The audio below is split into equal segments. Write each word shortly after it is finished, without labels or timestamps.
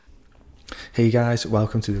Hey guys,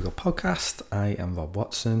 welcome to the Good Podcast. I am Rob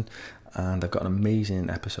Watson and I've got an amazing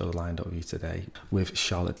episode lined up for you today with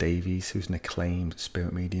Charlotte Davies, who's an acclaimed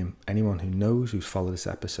spirit medium. Anyone who knows, who's followed this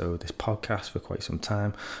podcast for quite some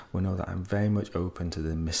time, will know that I'm very much open to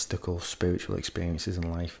the mystical, spiritual experiences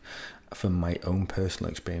in life from my own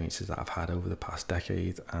personal experiences that I've had over the past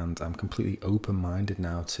decade, and I'm completely open-minded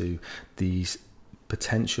now to these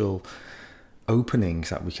potential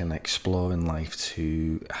openings that we can explore in life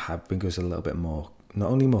to bring us a little bit more, not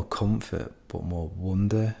only more comfort, but more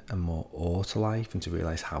wonder and more awe to life, and to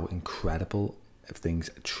realise how incredible things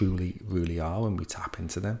truly, really are when we tap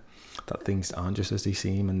into them, that things aren't just as they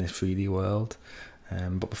seem in this 3D world.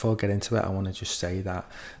 But before I get into it, I want to just say that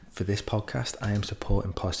for this podcast, I am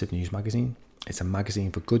supporting Positive News Magazine. It's a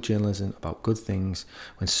magazine for good journalism about good things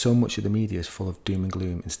when so much of the media is full of doom and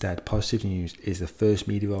gloom. Instead, Positive News is the first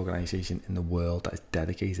media organisation in the world that is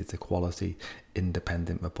dedicated to quality,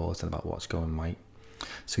 independent reporting about what's going right.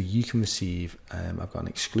 So you can receive, I've got an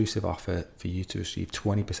exclusive offer for you to receive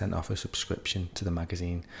 20% off a subscription to the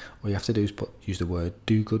magazine. All you have to do is use the word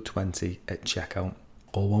DoGood20 at checkout,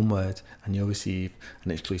 or one word, and you'll receive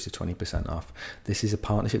an exclusive 20% off. This is a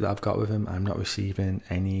partnership that I've got with them. I'm not receiving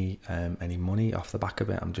any money off the back of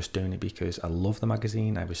it. I'm just doing it because I love the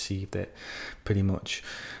magazine. I received it pretty much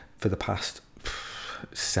for the past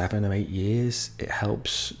 7 or 8 years. It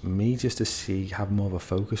helps me just to have more of a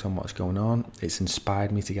focus on what's going on. It's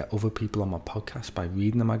inspired me to get other people on my podcast by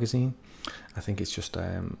reading the magazine. I think it's just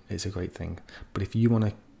it's a great thing. But if you want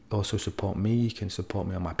to also support me, you can support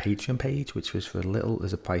me on my Patreon page, which was for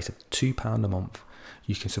as a price of £2 a month.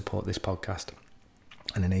 You can support this podcast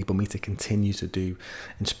and enable me to continue to do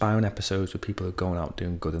inspiring episodes with people who are going out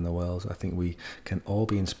doing good in the world. I think we can all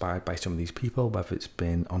be inspired by some of these people, whether it's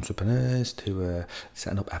been entrepreneurs who are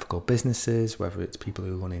setting up ethical businesses, whether it's people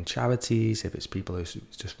who are running charities, if it's people who are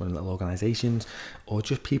just running little organisations, or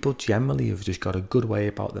just people generally who've just got a good way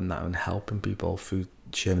about them that are helping people through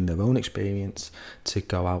sharing their own experience to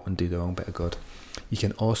go out and do their own bit of good. You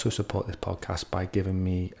can also support this podcast by giving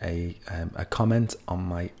me a comment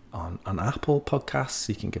on Apple Podcasts.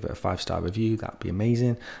 You can give it a 5-star review. That'd be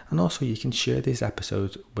amazing. And also you can share these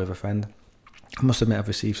episodes with a friend. I must admit, I've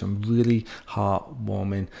received some really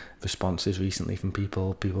heartwarming responses recently from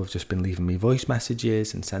people. People have just been leaving me voice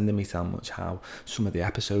messages and sending me so much how some of the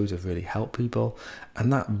episodes have really helped people.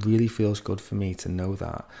 And that really feels good for me to know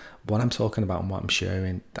that what I'm talking about and what I'm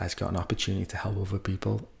sharing has got an opportunity to help other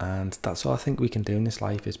people. And that's all I think we can do in this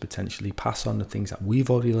life, is potentially pass on the things that we've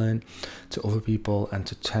already learned to other people, and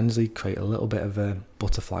to tangibly create a little bit of a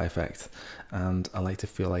butterfly effect. And I like to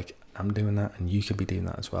feel like I'm doing that, and you can be doing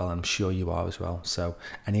that as well. I'm sure you are as well. So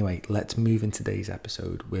anyway, let's move in today's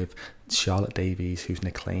episode with Charlotte Davies, who's an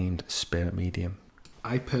acclaimed spirit medium.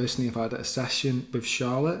 I personally have had a session with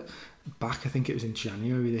Charlotte back, I think it was in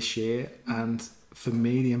January this year, and for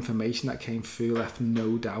me the information that came through left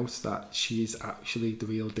no doubt that she is actually the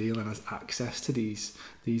real deal and has access to these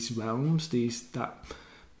realms, that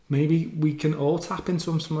maybe we can all tap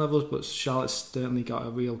into on some levels, but Charlotte's certainly got a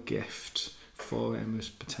real gift for him, as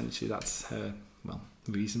potentially that's her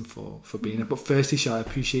reason for being here. But firstly, Charlotte, I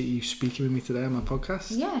appreciate you speaking with me today on my podcast.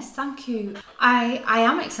 Yes, thank you. I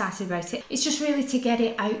am excited about it. It's just really to get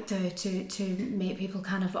it out there to make people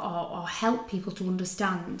kind of, or help people to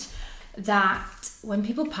understand that when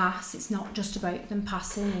people pass, it's not just about them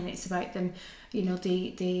passing, and it's about them,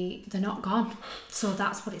 they're not gone. So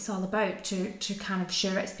that's what it's all about, to kind of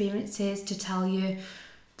share experiences, to tell you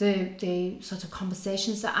the sort of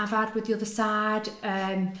conversations that I've had with the other side.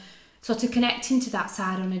 Sort of connecting to that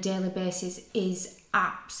side on a daily basis is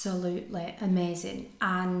absolutely amazing.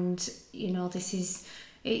 And, it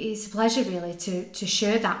is a pleasure really to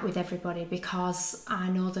share that with everybody, because I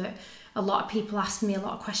know that a lot of people ask me a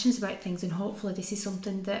lot of questions about things, and hopefully this is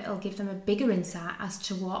something that will give them a bigger insight as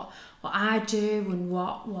to what I do and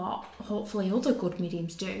what hopefully other good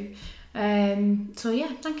mediums do. So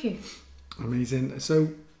yeah, thank you. Amazing. So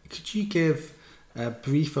could you give a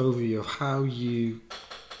brief overview of how you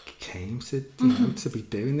came to to be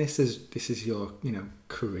doing this? This is your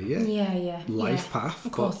career, life path.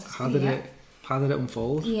 Of course. But how did it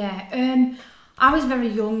unfold? I was very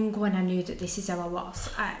young when I knew that this is how I was.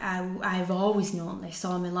 I've always known this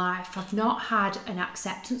all my life. I've not had an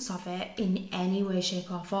acceptance of it in any way,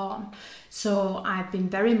 shape or form. So I've been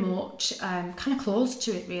very much kind of close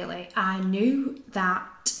to it really. I knew that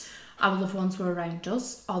our loved ones were around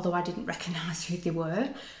us, although I didn't recognise who they were.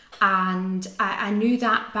 And I knew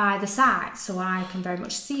that by the sight, so I can very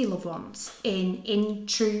much see loved ones in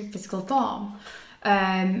true physical form,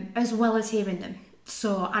 as well as hearing them.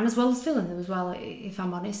 So, and as well as feeling them as well, if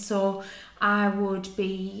I'm honest. So I would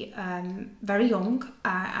be very young.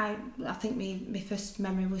 I think my first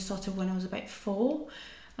memory was sort of when I was about 4.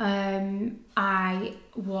 I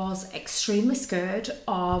was extremely scared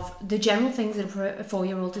of the general things that a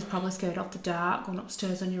 4-year-old is probably scared of, the dark, going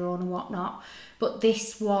upstairs on your own and whatnot. But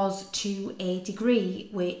this was to a degree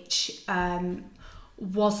which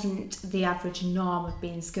wasn't the average norm of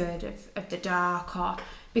being scared of the dark, or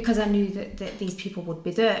because I knew that these people would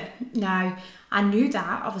be there. Now, I knew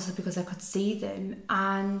that obviously because I could see them,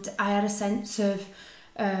 and I had a sense of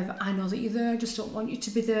I know that you're there, I just don't want you to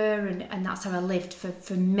be there, and that's how I lived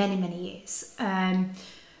for many, many years.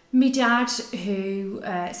 My dad, who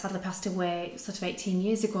sadly passed away sort of 18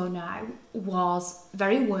 years ago now, was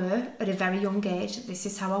very aware at a very young age that this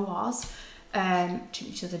is how I was. Took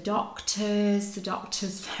me to the doctors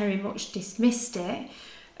very much dismissed it.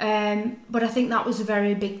 But I think that was a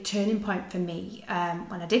very big turning point for me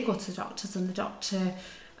when I did go to the doctors, and the doctor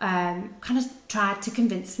kind of tried to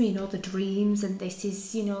convince me, the dreams, and this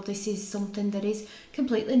is something that is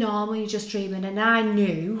completely normal, you're just dreaming. And I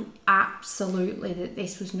knew absolutely that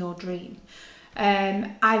this was no dream.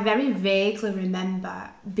 I very vaguely remember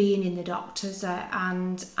being in the doctor's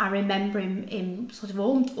and I remember him sort of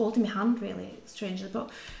holding my hand, really strangely, but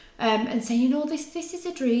and saying, this is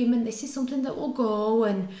a dream and this is something that will go,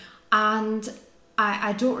 and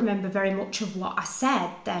I don't remember very much of what I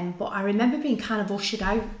said then, but I remember being kind of ushered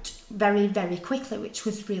out very, very quickly, which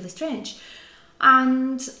was really strange.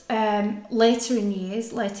 And later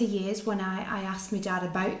years, when I asked my dad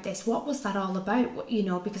about this, what was that all about?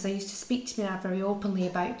 Because I used to speak to my dad very openly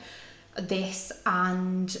about this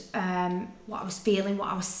and what I was feeling, what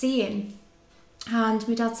I was seeing. And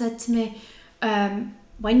my dad said to me,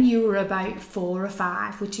 when you were about 4 or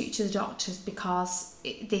 5, we took you to the doctors because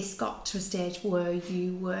this got to a stage where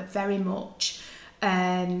you were very much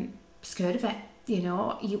scared of it.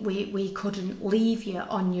 We couldn't leave you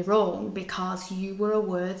on your own because you were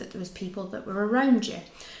aware that there was people that were around you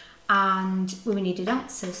and we needed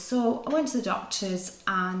answers. So I went to the doctors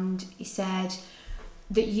and he said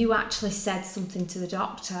that you actually said something to the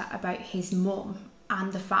doctor about his mum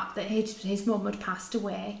and the fact that his mum had passed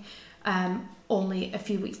away only a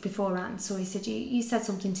few weeks beforehand. So he said, you said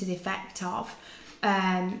something to the effect of,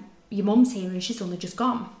 your mum's here and she's only just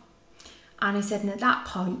gone. And he said, and at that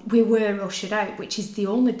point, we were ushered out, which is the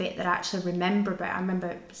only bit that I actually remember about. I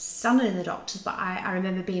remember standing in the doctors, but I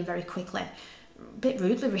remember being very quickly, a bit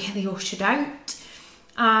rudely really, ushered out.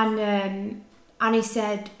 And he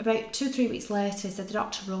said, about 2 or 3 weeks later, he said, the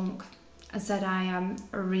doctor rung and said, I am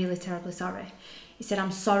really terribly sorry. He said,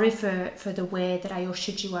 I'm sorry for the way that I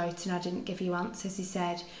ushered you out and I didn't give you answers. He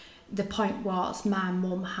said, the point was my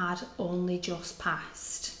mum had only just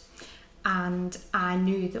passed. And I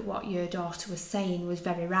knew that what your daughter was saying was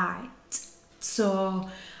very right. So,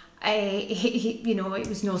 it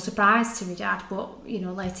was no surprise to me, Dad. But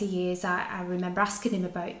later years, I remember asking him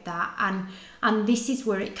about that, and this is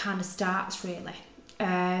where it kind of starts, really.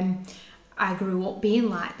 I grew up being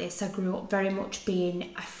like this. I grew up very much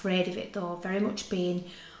being afraid of it, though. Very much being,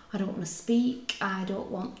 I don't want to speak. I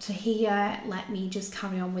don't want to hear. Let me just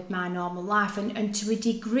carry on with my normal life. And to a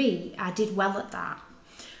degree, I did well at that.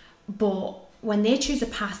 But when they choose a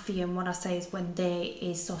path for you, and what I say is when they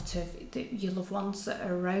is sort of your loved ones that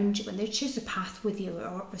are around you, when they choose a path with you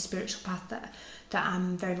or a spiritual path that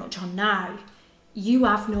I'm very much on now, you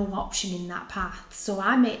have no option in that path. So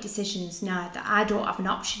I make decisions now that I don't have an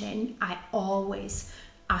option in. I always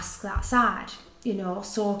ask that side,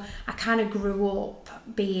 So I kind of grew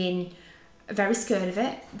up being very scared of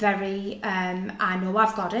it, I know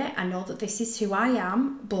I've got it, I know that this is who I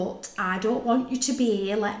am, but I don't want you to be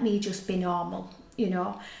here, let me just be normal,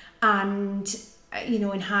 and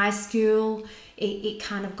in high school it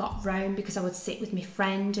kind of got round because I would sit with my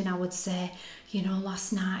friend and I would say,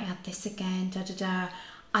 last night I had this again,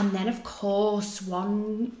 and then of course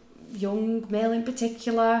one young male in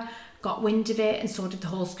particular got wind of it and so did the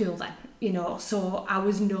whole school then, so I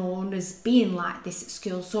was known as being like this at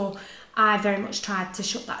school. So I very much tried to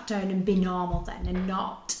shut that down and be normal then and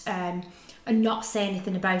not say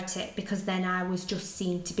anything about it, because then I was just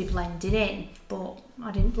seen to be blending in, but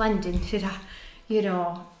I didn't blend in, did I?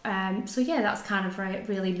 So yeah, that's kind of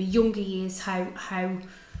really my younger years, how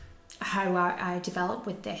I developed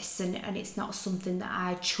with this, and it's not something that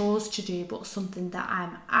I chose to do, but something that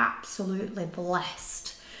I'm absolutely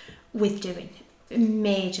blessed with doing.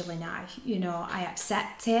 Majorly now, I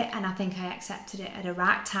accept it, and I think I accepted it at a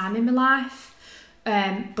right time in my life.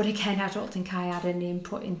 But again, I don't think I had any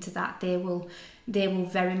input into that. They will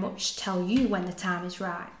very much tell you when the time is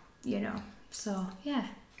right, So yeah.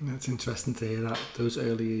 That's interesting to hear that, those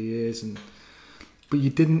earlier years. But you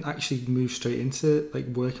didn't actually move straight into like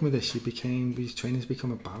working with this. You was training to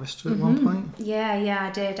become a barrister at one point. Yeah,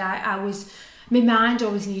 I did. I was, my mind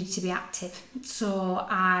always needed to be active. So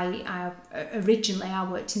I originally I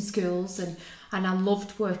worked in schools and I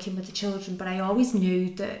loved working with the children, but I always knew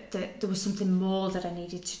that there was something more that I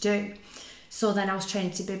needed to do. So then I was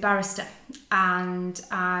trained to be a barrister, and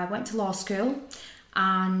I went to law school.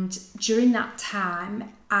 And during that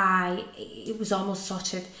time, it was almost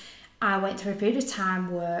sort of, I went through a period of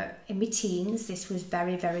time where in my teens, this was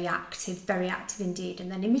very, very active indeed.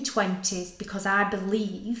 And then in my 20s, because I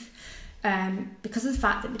believe, because of the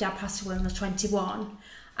fact that my dad passed away when I was 21,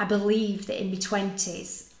 I believe that in my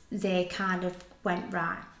 20s, they kind of went,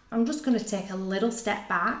 right, I'm just going to take a little step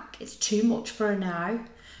back. It's too much for her now.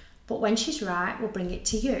 But when she's right, we'll bring it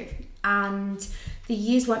to you. And the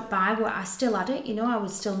years went by where I still had it, I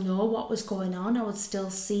would still know what was going on. I would still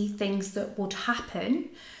see things that would happen.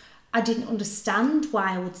 I didn't understand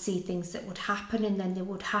why I would see things that would happen and then they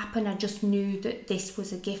would happen. I just knew that this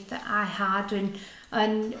was a gift that I had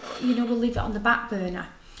and we'll leave it on the back burner.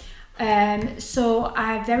 So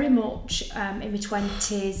I very much, in my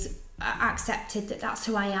 20s, accepted that that's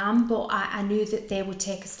who I am, but I knew that they would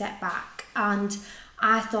take a step back. And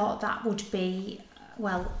I thought that would be,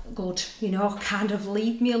 good, kind of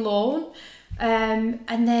leave me alone. And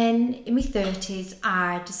then in my 30s,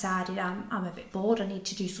 I decided I'm a bit bored, I need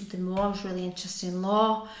to do something more. I was really interested in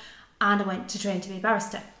law, and I went to train to be a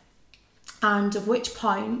barrister. And at which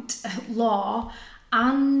point, law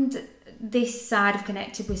and this side of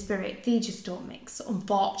Connected with Spirit, they just don't mix,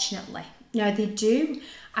 unfortunately. Now, they do,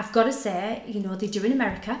 I've got to say, they do in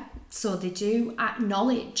America, so they do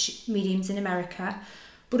acknowledge mediums in America,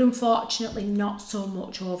 but unfortunately not so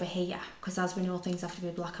much over here, because as we know, things have to be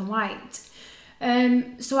black and white.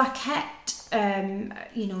 So I kept,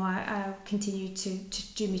 I continued to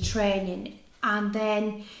do my training, and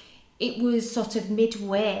then it was sort of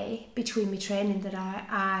midway between my training that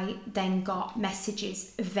I then got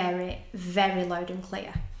messages very, very loud and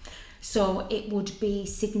clear. So it would be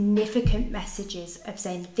significant messages of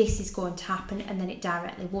saying this is going to happen, and then it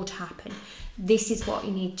directly would happen. This is what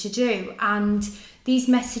you need to do. And these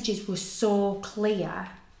messages were so clear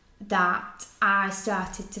that I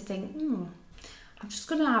started to think, I'm just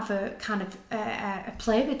going to have a kind of a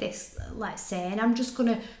play with this, let's say, and I'm just going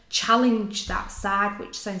to challenge that side,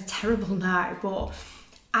 which sounds terrible now, but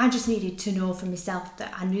I just needed to know for myself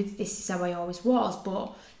that I knew that this is how I always was.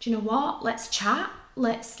 But do you know what? Let's chat.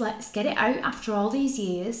 Let's get it out after all these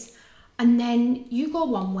years, and then you go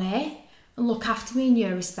one way and look after me in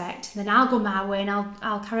your respect, and then I'll go my way and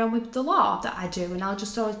I'll carry on with the law that I do, and I'll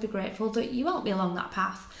just always be grateful that you helped me along that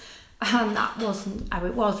path. And that wasn't how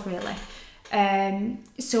it was really.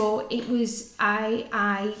 So it was,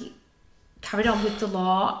 I carried on with the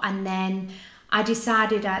law, and then I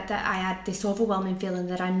decided that I had this overwhelming feeling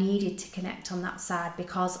that I needed to connect on that side,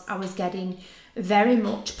 because I was getting very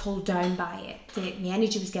much pulled down by it. My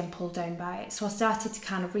energy was getting pulled down by it. So I started to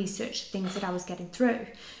kind of research the things that I was getting through,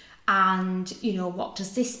 and what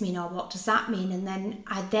does this mean, or what does that mean? And then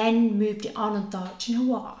I moved it on and thought, you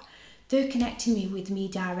know what, they're connecting me with me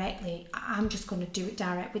directly, I'm just going to do it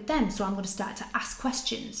direct with them. So I'm going to start to ask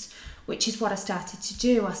questions, which is what I started to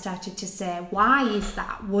do. I started to say, why is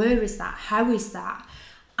that, where is that, how is that?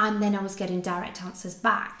 And then I was getting direct answers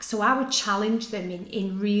back. So I would challenge them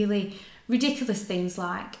in really ridiculous things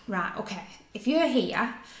like, right, okay, if you're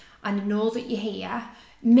here and I know that you're here,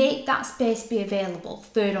 make that space be available,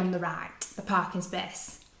 third on the right, the parking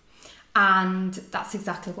space. And that's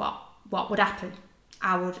exactly what would happen.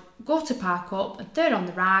 I would go to park up, and third on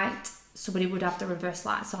the right, somebody would have the reverse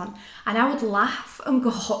lights on, and I would laugh and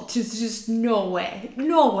go, there's just no way,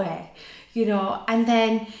 and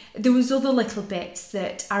then there was other little bits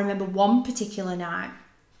that I remember. One particular night,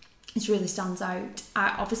 it really stands out.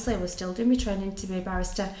 I was still doing my training to be a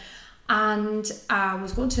barrister, and I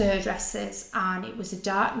was going to hairdressers, and it was a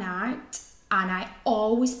dark night, and I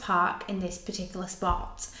always park in this particular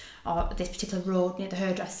spot, or this particular road near the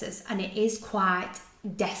hairdressers, and it is quite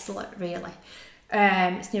desolate really.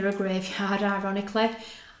 It's near a graveyard, ironically,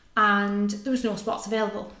 and there was no spots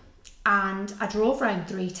available, and I drove around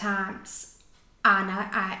 3 times, and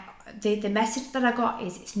the message that I got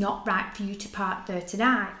is, it's not right for you to park there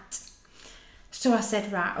tonight. So I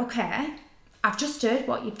said, right, okay, I've just heard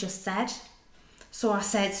what you've just said. So I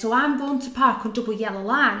said, so I'm going to park on double yellow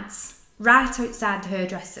lines right outside the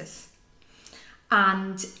hairdressers,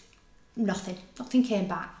 and nothing came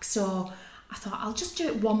back. So I thought, I'll just do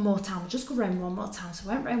it one more time. I'll just go round one more time. So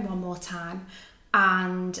I went round one more time.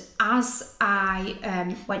 And as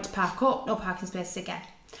I went to park up, no parking spaces again.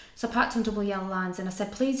 So I parked on double yellow lines and I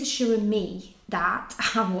said, please assure me that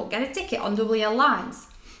I won't get a ticket on double yellow lines.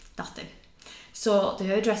 Nothing. So the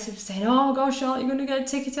hairdresser was saying, oh gosh, Charlotte, you're going to get a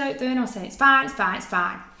ticket out there. And I was saying, it's fine, it's fine, it's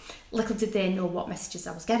fine. Little did they know what messages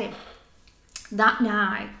I was getting. That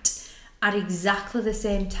night, at exactly the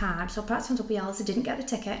same time, so I parked on double yellows, I didn't get the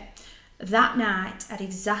ticket. That night, at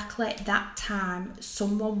exactly that time,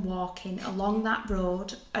 someone walking along that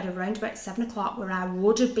road at around about 7 o'clock, where I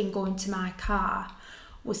would have been going to my car,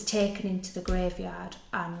 was taken into the graveyard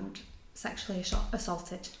and sexually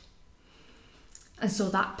assaulted. And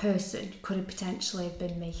so that person could have potentially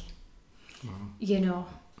been me. Wow. You know.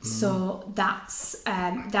 So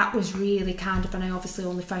that was really kind of, and I obviously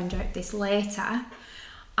only found out this later,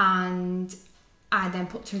 and I then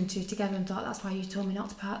put 2 and 2 together and thought, that's why you told me not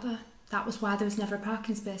to park there. That was why there was never a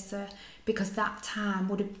parking space there, because that time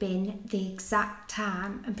would have been the exact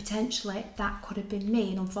time, and potentially that could have been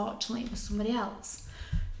me, and unfortunately it was somebody else,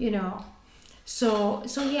 you know. So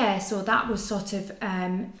that was sort of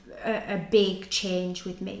a big change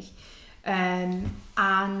with me,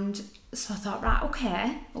 and so I thought, right,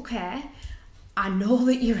 okay, I know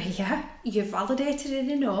that you're here, you've validated it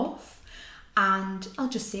enough, and I'll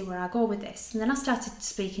just see where I go with this. And then I started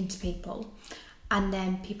speaking to people, and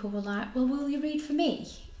then people were like, well, will you read for me?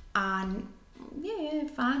 And yeah,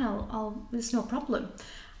 fine, I'll there's no problem.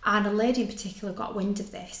 And a lady in particular got wind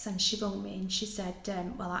of this, and she rang me and she said,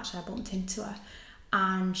 well, actually I bumped into her,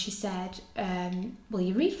 and she said, will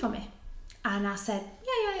you read for me? And I said,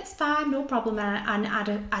 yeah, it's fine, no problem. And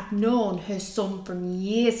I'd known her son from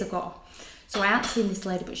years ago. So I hadn't seen this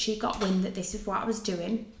lady, but she got wind that this is what I was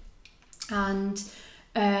doing. And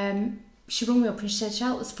she rang me up and she said,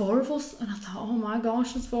 Charlotte, there's 4 of us. And I thought, oh my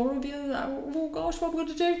gosh, there's 4 of you. Oh gosh, what am I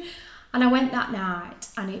going to do? And I went that night,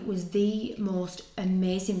 and it was the most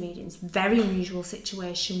amazing readings. Very unusual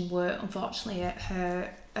situation where, unfortunately, her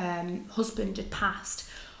husband had passed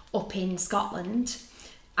up in Scotland,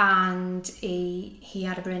 and he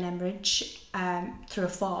had a brain hemorrhage through a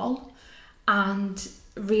fall, and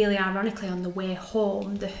really ironically on the way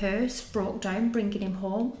home the hearse broke down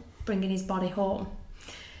bringing his body home.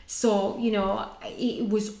 So, you know, it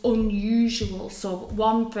was unusual. So,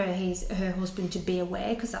 one, for her husband to be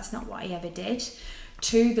away, because that's not what he ever did.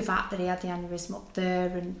 2, the fact that he had the aneurysm up there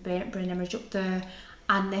and brain hemorrhage up there.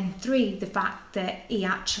 And then 3, the fact that he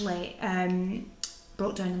actually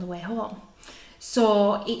broke down on the way home.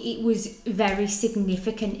 So it was very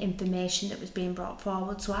significant information that was being brought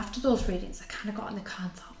forward. So after those readings, I kind of got in the car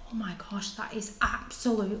and thought, oh my gosh, that is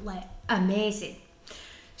absolutely amazing.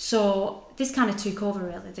 So this kind of took over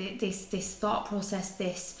really, this thought process,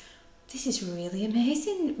 this is really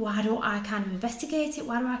amazing. Why don't I kind of investigate it?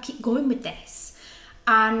 Why do I keep going with this?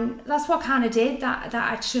 And that's what I kind of did, that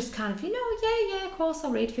I just kind of, yeah, of course I'll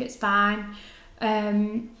read for it, it's fine.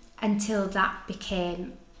 Until that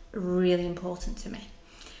became really important to me,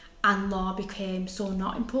 and law became so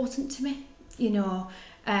not important to me.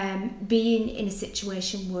 Being in a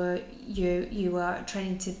situation where you are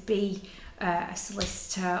training to be a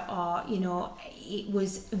solicitor, or it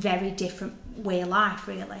was a very different way of life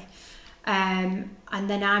really. And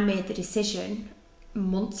then I made the decision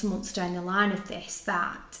months and months down the line of this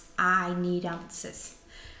that I need answers.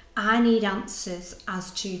 I need answers as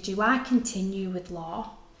to, do I continue with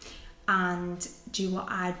law and do what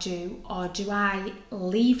I do, or do I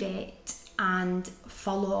leave it and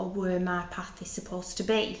follow where my path is supposed to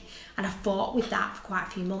be? And I fought with that for quite a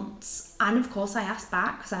few months, and of course I asked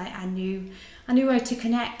back, because I knew how to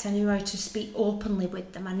connect, I knew how to speak openly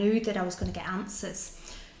with them, I knew that I was going to get answers.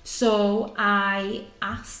 So I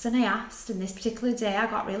asked, and this particular day I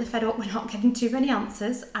got really fed up with not getting too many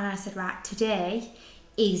answers, and I said, right, today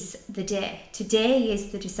is the day, today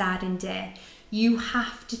is the deciding day. You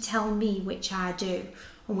have to tell me which I do,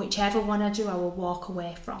 and whichever one I do, I will walk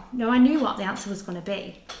away from. Now, I knew what the answer was going to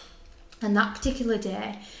be. And that particular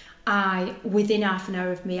day, within half an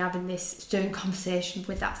hour of me having this stern conversation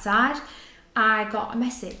with that side, I got a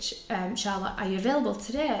message, Charlotte, are you available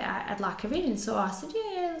today? I'd like a reading. So I said,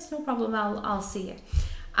 yeah, that's no problem, I'll see you.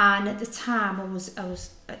 And at the time, I was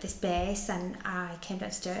at this base, and I came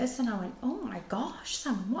downstairs and I went, oh my gosh,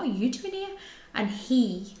 Simon, what are you doing here? And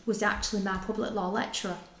he was actually my public law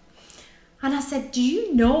lecturer. And I said, do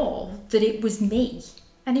you know that it was me?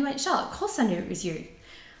 And he went, Charlotte, of course I knew it was you.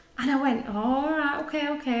 And I went, all right, okay,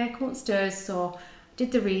 I come upstairs. So I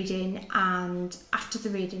did the reading, and after the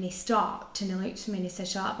reading he stopped and he looked at me and he said,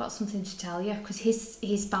 Charlotte, I've got something to tell you, because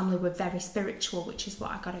his family were very spiritual, which is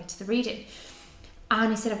what I got out of the reading. And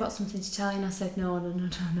he said, I've got something to tell you. And I said, no.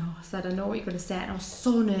 I said, I know what you're going to say. And I was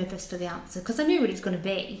so nervous for the answer because I knew what it was going to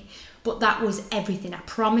be. But that was everything. I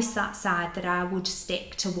promised that side that I would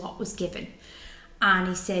stick to what was given. And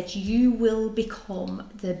he said, you will become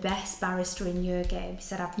the best barrister in your game. He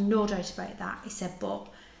said, I've no doubt about that. He said, but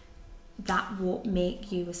that won't make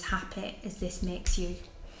you as happy as this makes you.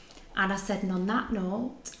 And I said, and on that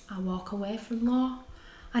note, I walk away from law.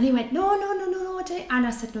 And he went, no, I don't. And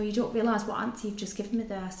I said, no, you don't realise what answer you've just given me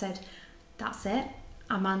there. I said, that's it.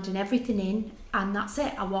 I'm handing everything in and that's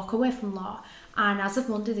it. I walk away from law. And as of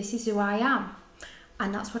Monday, this is who I am.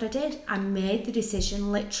 And that's what I did. I made the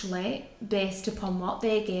decision literally based upon what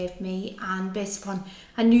they gave me and based upon,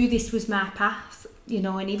 I knew this was my path,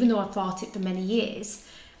 and even though I fought it for many years,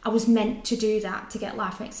 I was meant to do that to get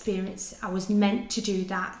life experience. I was meant to do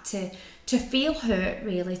that to feel hurt,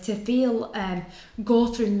 really, to feel, go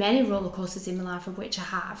through many roller coasters in my life, of which I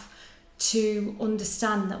have, to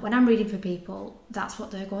understand that when I'm reading for people, that's what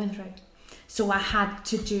they're going through. So I had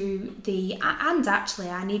to do and actually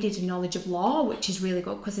I needed a knowledge of law, which is really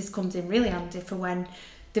good because this comes in really handy for when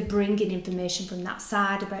they're bringing information from that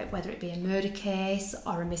side about whether it be a murder case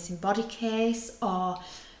or a missing body case or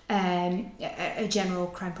a general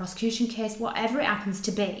crime prosecution case, whatever it happens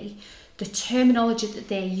to be, the terminology that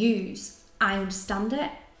they use, I understand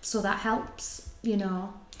it, so that helps,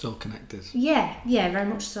 It's all connected. Yeah, very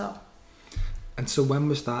much so. And so when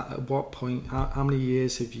was that? At what point? How many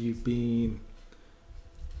years have you been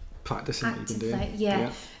practicing Actively, what you've been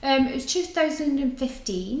doing? Yeah. It was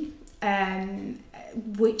 2015,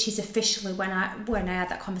 which is officially when I had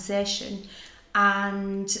that conversation,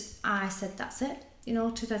 and I said, that's it.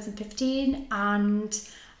 2015, and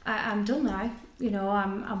I'm done now.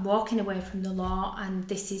 I'm walking away from the law, and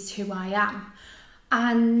this is who I am.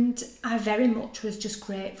 And I very much was just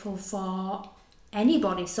grateful for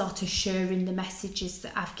anybody sort of sharing the messages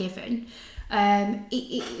that I've given.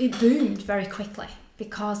 It boomed very quickly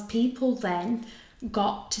because people then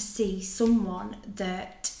got to see someone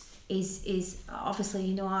that is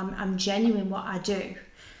obviously, I'm genuine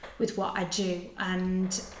with what I do,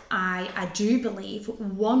 and I do believe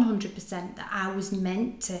 100% that I was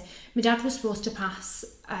meant to. My dad was supposed to pass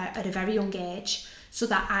at a very young age, so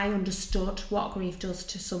that I understood what grief does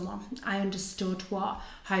to someone. I understood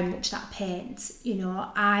how much that pains.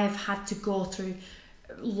 I've had to go through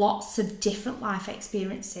lots of different life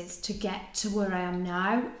experiences to get to where I am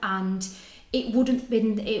now, and it wouldn't have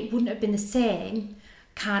been the same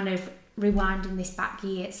kind of rewinding this back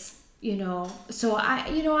years. So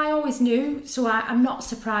I always knew, so I'm not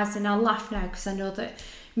surprised, and I'll laugh now because I know that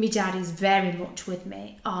my dad is very much with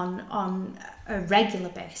me on a regular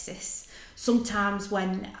basis. Sometimes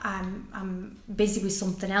when I'm busy with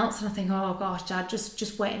something else and I think, oh gosh, Dad,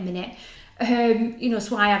 just wait a minute.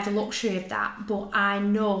 So I have the luxury of that, but I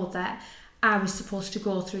know that I was supposed to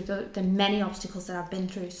go through the many obstacles that I've been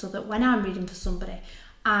through, so that when I'm reading for somebody,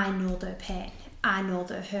 I know their pain. I know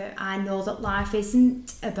their hurt. I know that life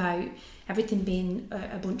isn't about everything being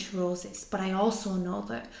a bunch of roses. But I also know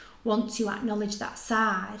that once you acknowledge that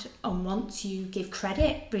side and once you give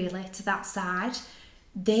credit really to that side,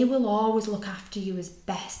 they will always look after you as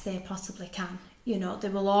best they possibly can. They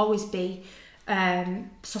will always be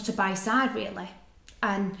sort of by your side really.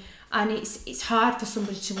 And it's hard for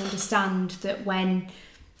somebody to understand that when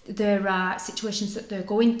there are situations that they're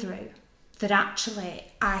going through, that actually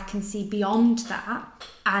I can see beyond that,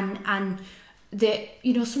 and that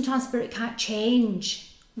sometimes spirit can't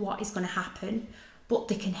change what is going to happen, but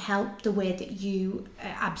they can help the way that you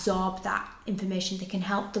absorb that information. They can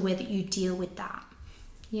help the way that you deal with that.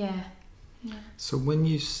 Yeah. So when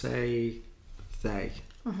you say they,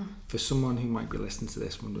 for someone who might be listening to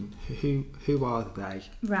this wondering who are they,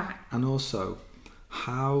 right? And also,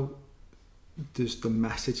 how does the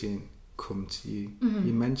messaging come to you?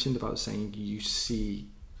 You mentioned about saying you see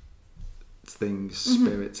things,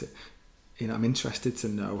 spirit. I'm interested to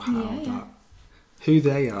know how who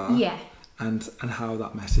they are, and how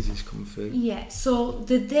that message has come through. Yeah. So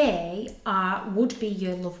the they would be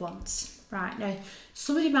your loved ones. Right, now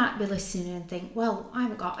somebody might be listening and think, well, I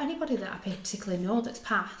haven't got anybody that I particularly know that's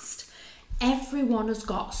passed. Everyone has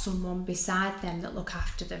got someone beside them that look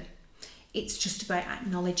after them. It's just about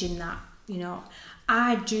acknowledging that,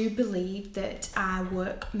 I do believe that I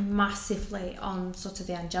work massively on sort of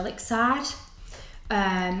the angelic side,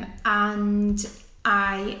 and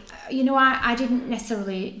I didn't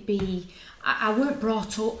necessarily I weren't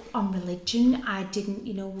brought up on religion. I didn't,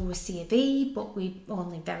 we were C of E, but we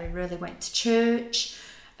only very rarely went to church.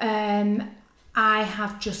 I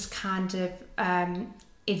have just kind of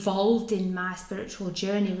evolved in my spiritual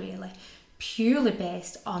journey, really, purely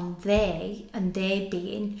based on they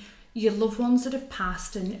being your loved ones that have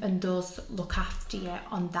passed and those that look after you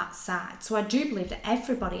on that side. So I do believe that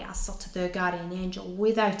everybody has sort of their guardian angel,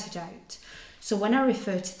 without a doubt. So when I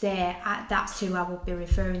refer to that's who I will be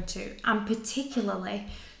referring to, and particularly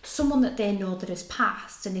someone that they know that has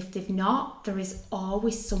passed. And if they've not, there is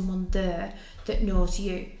always someone there that knows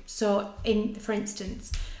you. So for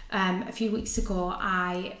instance, a few weeks ago,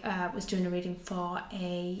 I was doing a reading for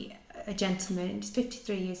a gentleman. He's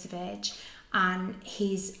 53 years of age, and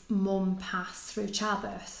his mum passed through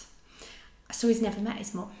childbirth. So he's never met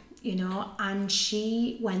his mum, you know, and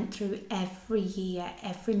she went through every year,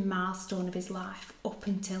 every milestone of his life up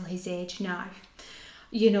until his age now.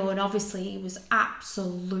 You know, and obviously he was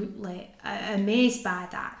absolutely amazed by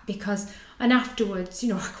that and afterwards, you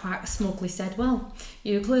know, I quite smugly said, well,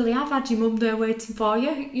 you clearly have had your mum there waiting for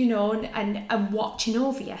you, you know, and watching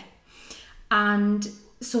over you. And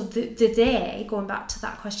so the they, going back to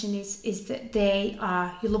that question, is that they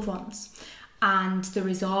are your loved ones, and there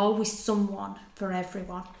is always someone for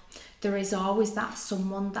everyone. There is always that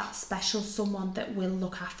someone, that special someone that will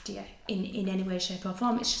look after you in any way, shape or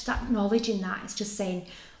form. It's just acknowledging that. It's just saying,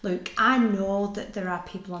 look, I know that there are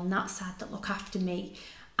people on that side that look after me,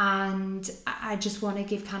 and I just want to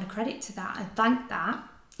give kind of credit to that and thank that,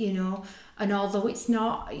 you know. And although it's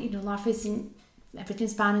not, you know, life isn't,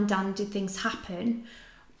 everything's fine and dandy, things happen,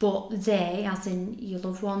 but they, as in your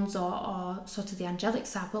loved ones or sort of the angelic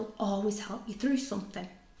side, will always help you through something.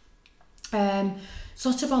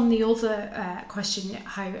 Sort of on the other question,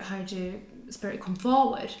 how do spirit come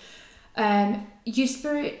forward? Your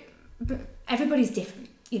spirit, everybody's different,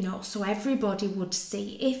 you know, so everybody would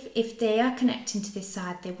see, if they are connecting to this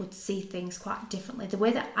side, they would see things quite differently. The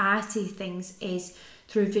way that I see things is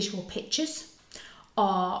through visual pictures,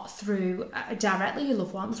 or through directly your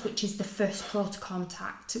loved ones, which is the first port of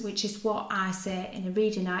contact, which is what I say in a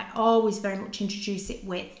reading. I always very much introduce it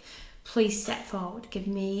with, please step forward, give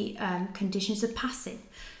me conditions of passing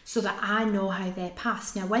so that I know how they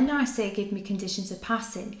pass. Now, when I say give me conditions of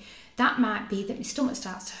passing, that might be that my stomach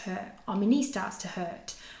starts to hurt or my knee starts to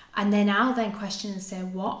hurt. And then I'll then question and say,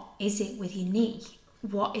 what is it with your knee?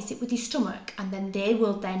 What is it with your stomach? And then they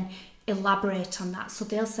will then elaborate on that. So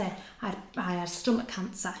they'll say, I had stomach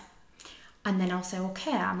cancer. And then I'll say,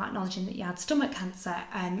 okay, I'm acknowledging that you had stomach cancer.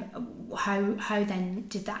 How then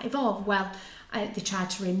did that evolve? Well, they tried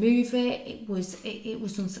to remove it. It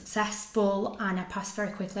was unsuccessful, and I passed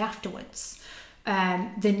very quickly afterwards.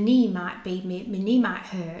 The knee might be, my knee might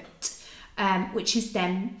hurt, which is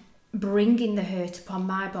then bringing the hurt upon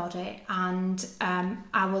my body, and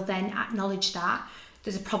I will then acknowledge that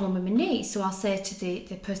there's a problem with my knee. So I'll say to the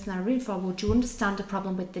person that I read for, well, do you understand the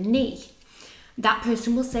problem with the knee? That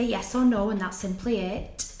person will say yes or no, and that's simply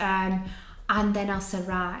it. And then I'll say,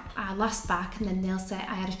 right, I'll ask back, and then they'll say,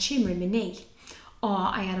 I had a tumour in my knee, or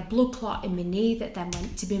I had a blood clot in my knee that then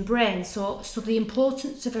went to my brain. So the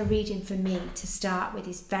importance of a reading for me to start with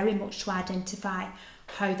is very much to identify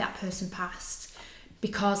how that person passed.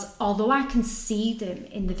 Because although I can see them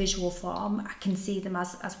in the visual form, I can see them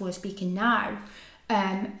as we're speaking now,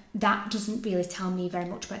 that doesn't really tell me very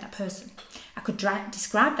much about that person. I could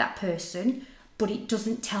describe that person, but it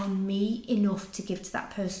doesn't tell me enough to give to that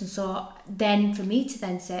person. So then for me to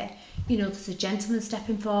then say, you know, there's a gentleman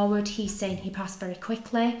stepping forward, he's saying he passed very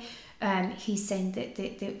quickly, he's saying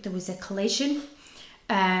that there was a collision,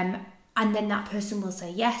 and then that person will say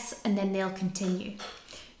yes, and then they'll continue.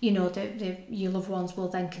 You know, your loved ones will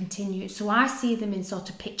then continue. So I see them in sort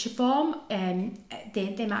of picture form.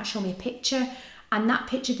 They might show me a picture, and that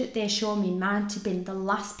picture that they show me might have been the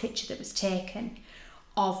last picture that was taken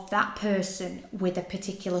of that person with a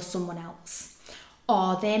particular someone else.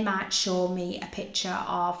 Or they might show me a picture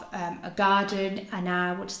of a garden, and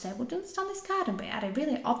I would say, well, don't stand this garden, but it had a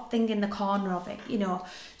really odd thing in the corner of it, you know.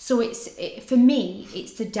 So for me,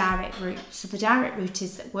 it's the direct route. So the direct route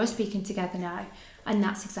is that we're speaking together now, and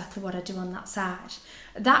that's exactly what I do on that side.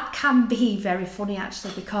 That can be very funny,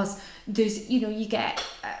 actually, because there's, you know, you get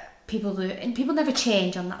people never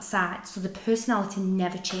change on that side. So the personality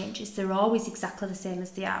never changes. They're always exactly the same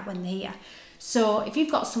as they are when they're here. So if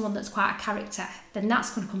you've got someone that's quite a character, then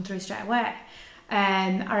that's going to come through straight away.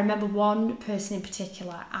 I remember one person in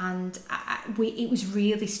particular, and it was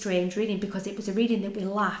really strange reading, because it was a reading that we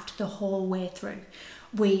laughed the whole way through.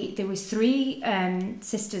 There was 3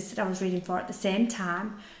 sisters that I was reading for at the same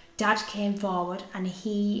time. Dad came forward, and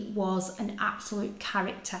he was an absolute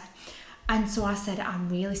character. And so I said, I'm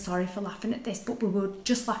really sorry for laughing at this, but we were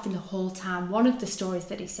just laughing the whole time. One of the stories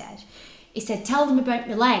that he said, he said, tell them about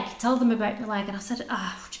my leg. And I said, do you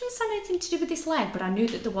understand anything to do with this leg? But I knew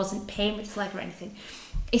that there wasn't pain with his leg or anything.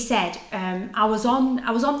 He said, I was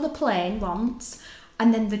on the plane once,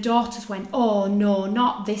 and then the daughters went, oh no,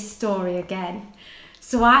 not this story again.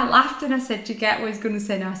 So I laughed and I said, do you get what he's going to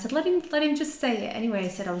say now? I said, let him just say it. Anyway, he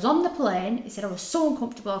said, I was on the plane. He said, I was so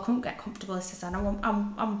uncomfortable, I couldn't get comfortable. He says, and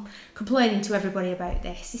I'm complaining to everybody about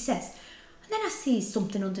this. He says, and then I see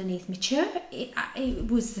something underneath my chair. It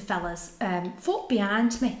was the fella's foot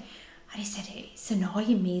behind me. And he said, it's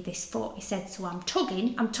annoying me, this foot. He said, so I'm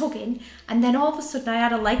tugging. And then all of a sudden I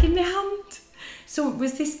had a leg in my hand. So it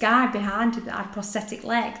was this guy behind him that had a prosthetic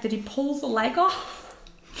leg that he pulled the leg off.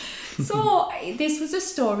 So this was a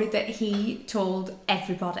story that he told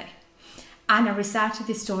everybody. And I recited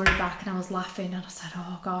this story back and I was laughing and I said,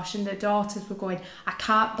 oh gosh. And the daughters were going, I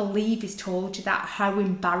can't believe he's told you that, how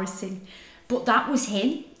embarrassing. But that was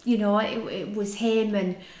him, it was him,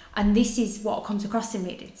 and this is what comes across in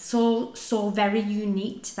reading. So very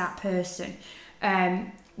unique to that person.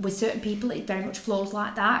 With certain people, it very much flows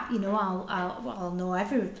like that. I'll know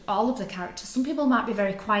all of the characters. Some people might be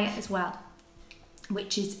very quiet as well,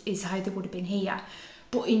 which is how they would have been here.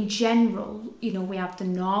 But in general, we have the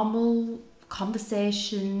normal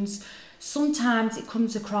conversations. Sometimes it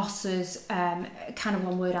comes across as kind of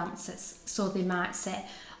one-word answers. So they might say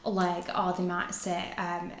leg, or they might say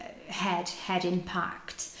head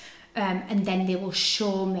impact. And then they will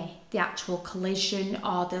show me the actual collision,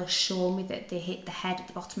 or they'll show me that they hit the head at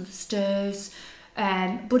the bottom of the stairs.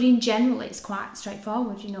 But in general, it's quite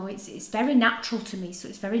straightforward. It's very natural to me, so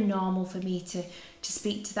it's very normal for me to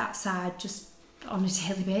speak to that side just on a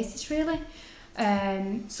daily basis, really.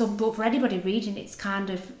 But for anybody reading, it's kind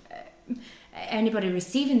of anybody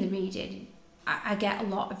receiving the reading, I get a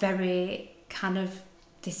lot of very kind of,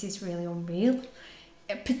 this is really unreal.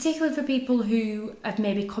 Particularly for people who have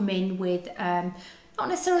maybe come in with not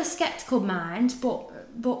necessarily a sceptical mind,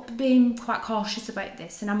 but being quite cautious about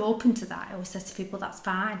this, and I'm open to that. I always say to people, that's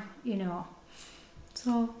fine,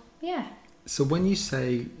 So yeah. So when you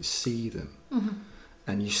say see them,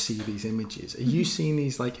 and you see these images, are you seeing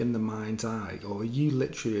these like in the mind's eye, or are you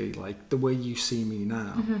literally like the way you see me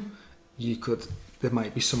now? There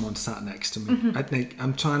might be someone sat next to me. I think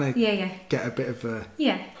I'm trying to get a bit of an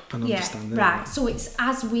understanding. Right. So it's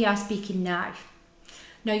as we are speaking now.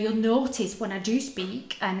 Now you'll notice when I do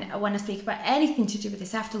speak, and when I speak about anything to do with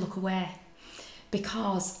this, I have to look away,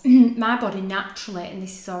 because my body naturally, and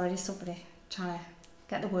this is already somebody trying to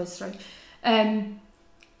get the words through,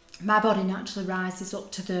 my body naturally rises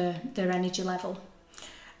up to their energy level,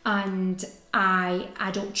 and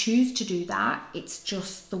I don't choose to do that. It's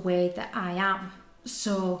just the way that I am.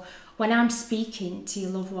 So when I'm speaking to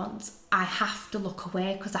your loved ones, I have to look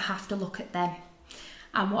away, because I have to look at them.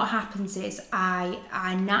 And what happens is I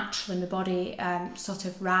naturally, my body sort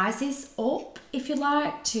of rises up, if you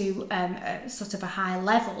like, to sort of a high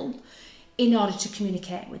level in order to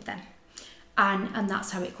communicate with them. And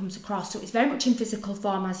that's how it comes across. So it's very much in physical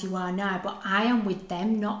form as you are now, but I am with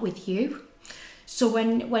them, not with you. So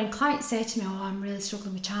when clients say to me, oh, I'm really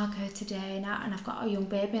struggling with childcare today, and I've got a young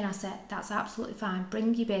baby, and I say, that's absolutely fine,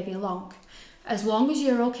 bring your baby along. As long as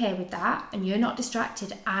you're okay with that and you're not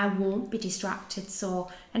distracted, I won't be distracted.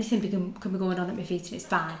 So anything can be going on at my feet and it's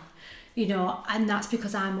fine, and that's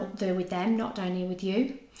because I'm up there with them, not down here with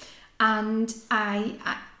you. And I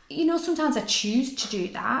sometimes I choose to do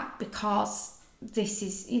that because this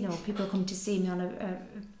is, people come to see me on a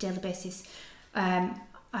daily basis,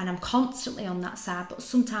 and I'm constantly on that side, but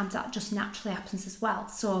sometimes that just naturally happens as well.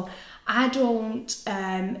 So I don't,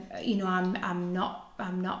 I'm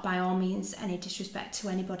not by all means any disrespect to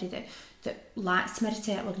anybody that likes to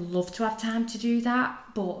meditate. I would love to have time to do that,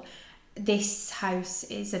 but this house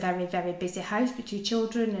is a very, very busy house with 2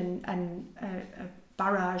 children and a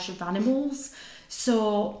barrage of animals.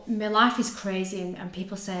 So my life is crazy, and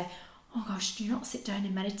people say, oh gosh, do you not sit down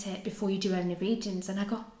and meditate before you do any readings? And I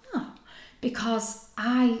go, no, because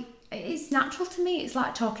it's natural to me. It's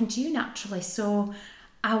like talking to you naturally. So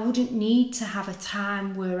I wouldn't need to have a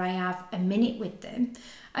time where I have a minute with them.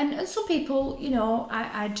 And some people,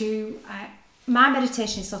 my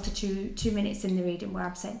meditation is sort of 2 minutes in the reading where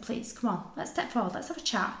I'm saying, please, come on, let's step forward, let's have a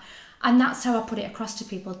chat. And that's how I put it across to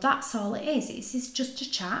people. That's all it is. It's just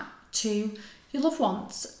a chat to your loved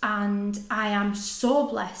ones. And I am so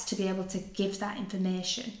blessed to be able to give that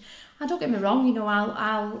information. And don't get me wrong,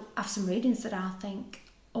 I'll have some readings that I'll think,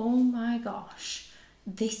 oh my gosh,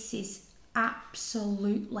 this is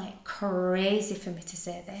absolutely crazy for me to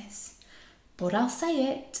say this, but I'll say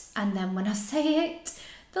it, and then when I say it,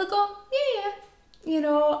 they'll go, yeah,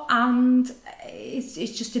 and it's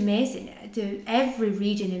just amazing. Every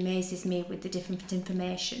reading amazes me with the different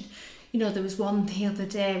information. There was one the other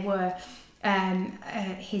day where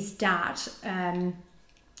his dad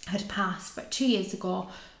had passed, but 2 years ago,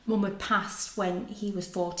 Mum had passed when he was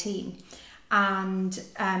 14. And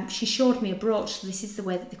she showed me a brooch. So this is the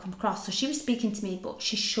way that they come across. So she was speaking to me, but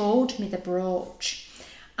she showed me the brooch.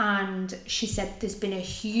 And she said there's been a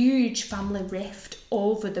huge family rift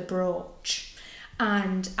over the brooch.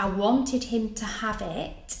 And I wanted him to have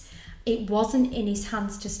it. It wasn't in his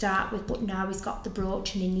hands to start with, but now he's got the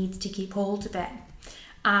brooch and he needs to keep hold of it.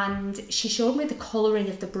 And she showed me the colouring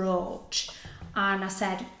of the brooch. And I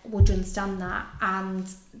said, would you understand that? And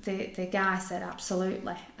the guy said,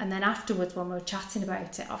 absolutely. And then afterwards, when we were chatting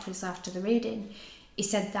about it, obviously after the reading, he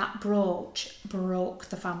said that brooch broke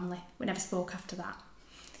the family. We never spoke after that.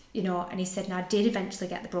 And he said, now I did eventually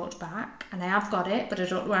get the brooch back, and I have got it, but I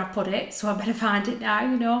don't know where I put it, so I better find it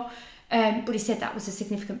now, But he said that was a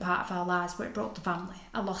significant part of our lives where it broke the family.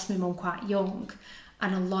 I lost my mum quite young,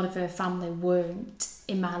 and a lot of her family weren't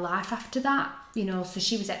in my life after that, so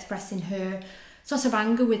she was expressing her sort of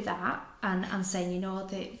anger with that and saying,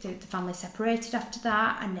 the family separated after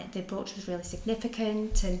that, and the brooch was really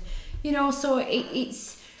significant, and, so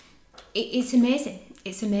it's amazing.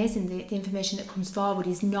 It's amazing the information that comes forward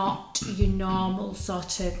is not your normal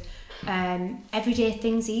sort of everyday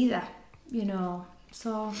things either,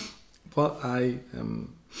 so. What I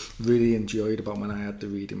really enjoyed about when I had the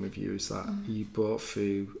reading with you is that you brought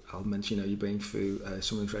through, I'll mention, you bring through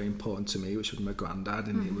something very important to me, which was my granddad,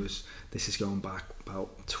 and this is going back about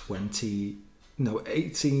 17,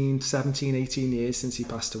 18 years since he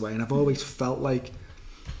passed away, and I've always felt like,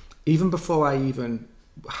 even before I even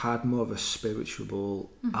had more of a spiritual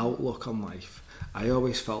outlook on life, I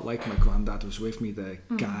always felt like my granddad was with me there,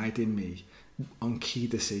 guiding me on key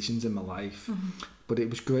decisions in my life. But it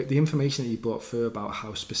was great, the information that you brought through about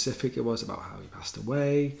how specific it was, about how he passed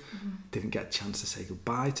away, didn't get a chance to say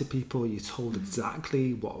goodbye to people, you told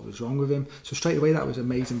exactly what was wrong with him, so straight away that was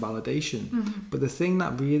amazing validation. But the thing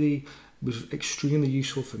that really was extremely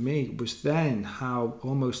useful for me was then how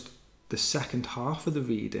almost the second half of the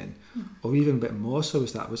reading, or even a bit more so,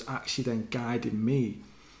 is that was actually then guiding me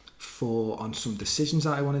on some decisions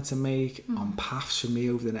that I wanted to make, on paths for me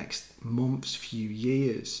over the next months, few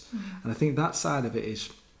years. And I think that side of it is,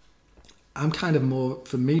 I'm kind of more,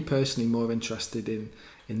 for me personally, more interested in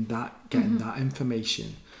that, getting that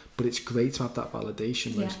information. But it's great to have that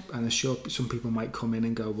validation. And I'm sure some people might come in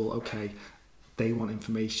and go, well, okay, they want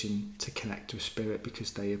information to connect to a spirit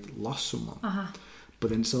because they have lost someone. But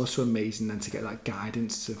then it's also amazing then to get that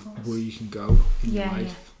guidance of where you can go in your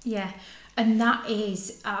life. Yeah. And that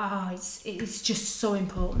is, it's just so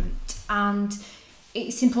important. And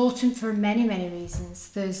it's important for many, many reasons.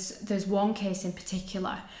 There's one case in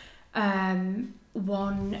particular. A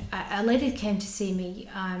lady came to see me,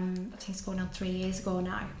 I think it's going on 3 years ago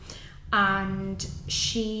now. And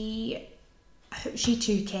she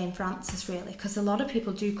too came for answers, really, because a lot of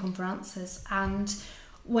people do come for answers. And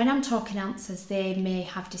when I'm talking answers, they may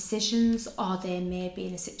have decisions, or they may be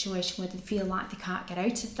in a situation where they feel like they can't get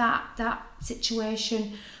out of that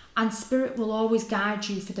situation, and spirit will always guide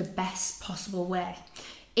you for the best possible way.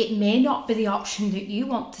 It may not be the option that you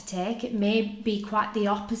want to take, it may be quite the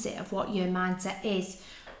opposite of what your mindset is,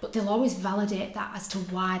 but they'll always validate that as to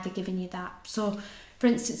why they're giving you that. So, for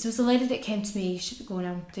instance, there was a lady that came to me, she's going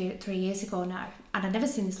on 3 years ago now, and I'd never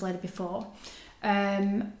seen this lady before.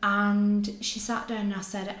 And she sat down and I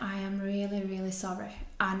said, I am really, really sorry.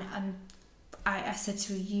 And I said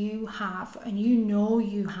to her, you have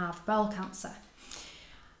bowel cancer.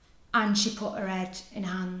 And she put her head in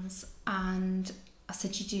hands, and I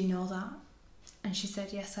said, you do know that? And she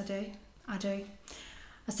said, yes, I do. I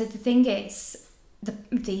said, the thing is,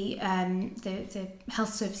 the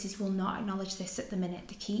health services will not acknowledge this at the minute.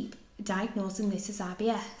 They keep diagnosing this as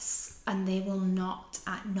IBS, and they will not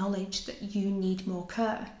acknowledge that you need more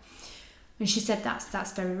care. And she said,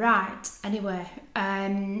 that's very right. Anyway,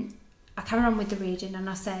 I carried on with the reading, and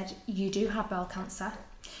I said, you do have bowel cancer.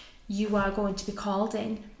 You are going to be called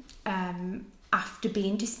in after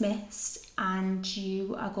being dismissed, and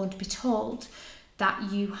you are going to be told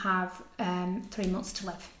that you have 3 months to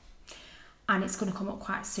live. And it's going to come up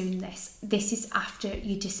quite soon, this is after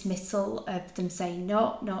your dismissal of them saying,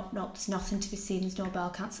 no, there's nothing to be seen, there's no bowel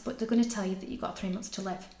cancer, but they're going to tell you that you've got 3 months to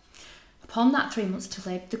live. Upon that 3 months to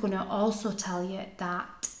live, they're going to also tell you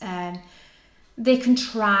that they can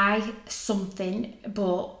try something,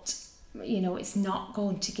 but, it's not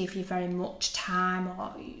going to give you very much time,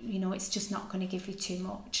 or, it's just not going to give you too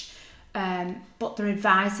much. but they're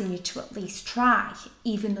advising you to at least try,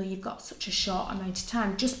 even though you've got such a short amount of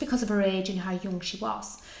time, just because of her age and how young she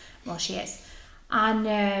was. Well, she is. And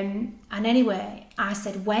anyway, I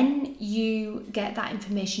said, when you get that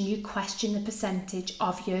information, you question the percentage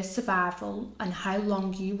of your survival and how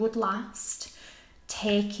long you would last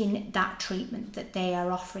taking that treatment that they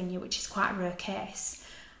are offering you, which is quite a rare case.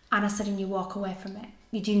 And I said, and you walk away from it.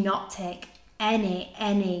 You do not take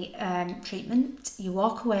any treatment. You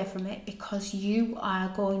walk away from it because you are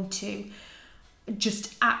going to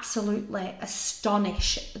just absolutely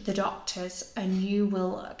astonish the doctors, and you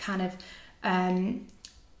will kind of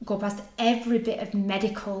go past every bit of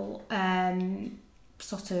medical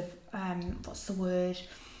sort of what's the word,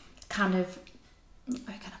 kind of,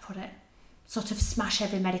 how can I put it, sort of smash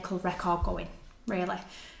every medical record going, really.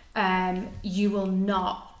 You will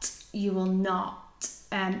not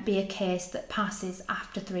be a case that passes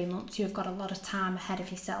after 3 months. You've got a lot of time ahead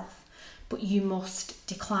of yourself, but you must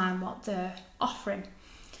decline what they're offering.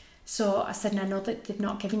 So I said, and I know that they've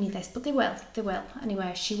not given you this, but they will.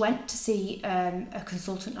 Anyway, she went to see a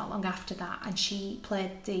consultant not long after that, and she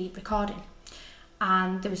played the recording.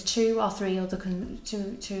 And there was two other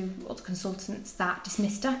consultants that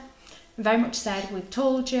dismissed her, and very much said, we've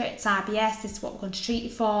told you, it's IBS, this is what we're going to treat you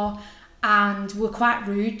for, and were quite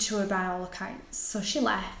rude to her by all accounts. So she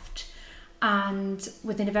left, and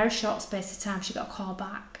within a very short space of time, she got a call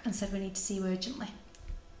back and said, we need to see you urgently.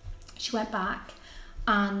 She went back,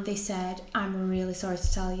 and they said, I'm really sorry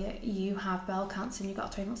to tell you, you have bowel cancer and you've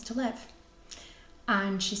got 3 months to live.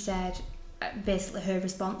 And she said, basically her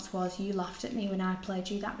response was, you laughed at me when I played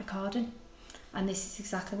you that recording, and this is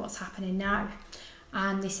exactly what's happening now.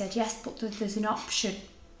 And they said, yes, but there's an option.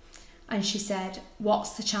 And she said,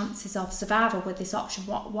 what's the chances of survival with this option?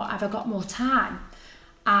 What have I got more time?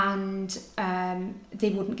 And they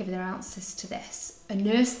wouldn't give their answers to this. A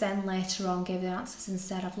nurse then later on gave their answers and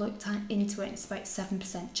said, I've looked into it, it's about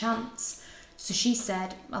 7% chance. So she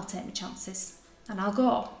said, I'll take my chances and I'll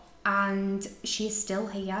go. And she's still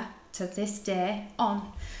here to this day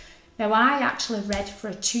on. Now, I actually read for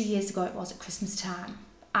her 2 years ago, it was at Christmas time,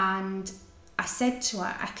 and I said to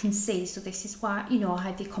her, I can see, so this is why,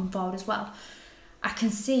 how they come forward as well. I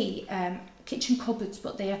can see kitchen cupboards,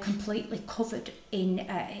 but they are completely covered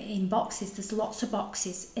in boxes. There's lots of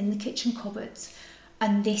boxes in the kitchen cupboards,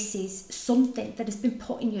 and this is something that has been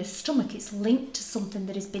put in your stomach. It's linked to something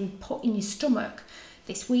that has been put in your stomach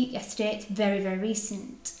this week, yesterday. It's very, very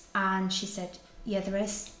recent. And she said, yeah, there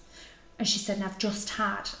is. And she said, and I've just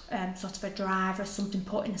had sort of a drive or something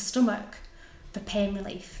put in her stomach for pain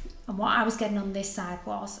relief. And what I was getting on this side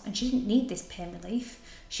was, and she didn't need this pain relief.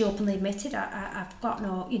 She openly admitted, I've got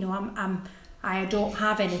no, I don't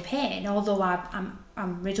have any pain, although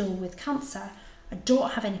I'm riddled with cancer. I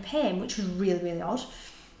don't have any pain, which was really, really odd.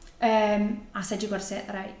 I said, you've got to say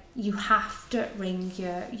that out. You have to ring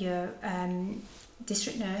your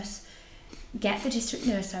district nurse, get the district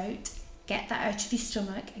nurse out, get that out of your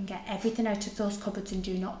stomach, and get everything out of those cupboards and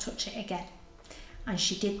do not touch it again. And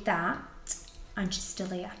she did that, and she's still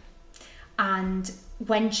here. And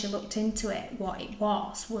when she looked into it, what it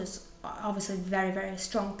was obviously very, very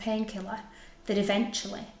strong painkiller that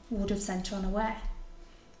eventually would have sent her on her way,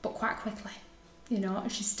 but quite quickly.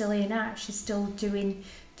 She's still here now. She's still doing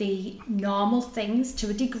the normal things to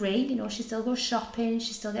a degree. She still goes shopping,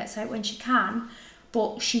 she still gets out when she can,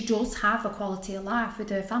 but she does have a quality of life with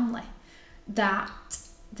her family that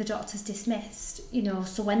the doctors dismissed.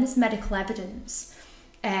 So when there's medical evidence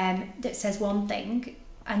that says one thing,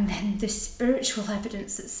 and then the spiritual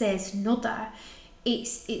evidence that says another,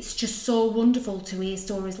 it's just so wonderful to hear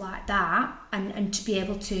stories like that, and to be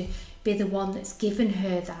able to be the one that's given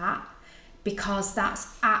her that, because that's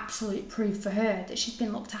absolute proof for her that she's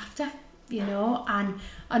been looked after, and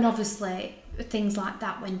obviously things like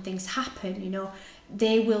that, when things happen,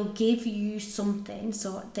 they will give you something.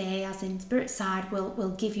 So they, as in spirit side,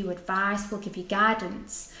 will give you advice, will give you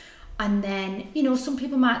guidance. And then, some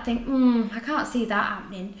people might think, I can't see that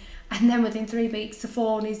happening. And then within 3 weeks, the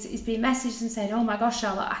phone is being messaged and said, oh my gosh,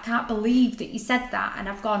 Charlotte, I can't believe that you said that. And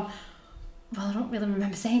I've gone, well, I don't really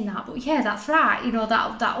remember saying that, but yeah, that's right.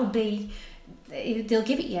 That'll be, they'll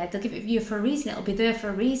give it you for a reason. It'll be there for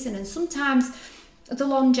a reason. And sometimes the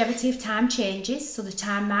longevity of time changes, so the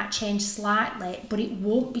time might change slightly, but it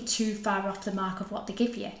won't be too far off the mark of what they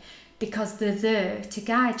give you, because they're there to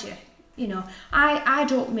guide you. I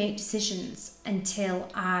don't make decisions until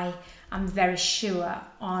I am very sure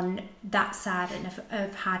on that side, and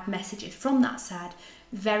have had messages from that side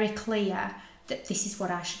very clear that this is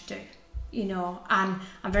what I should do. you know, and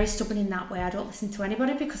I'm very stubborn in that way. I don't listen to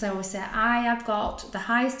anybody because I always say I have got the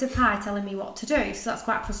highest of high telling me what to do. So that's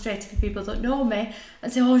quite frustrating for people that know me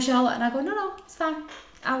and say, oh, Charlotte, and I go, no, it's fine.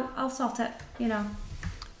 I'll sort it, you know.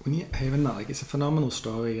 When you're hearing that, like, it's a phenomenal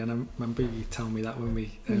story, and I remember you telling me that when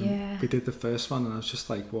we did the first one, and I was just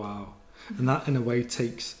like, wow. And that in a way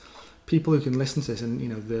takes people who can listen to this, and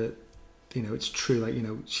it's true, like, you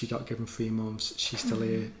know, she got given 3 months, she's still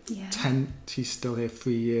here, she's still here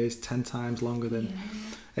 3 years, 10 times longer than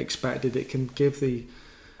expected. It can give the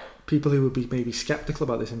people who would be maybe skeptical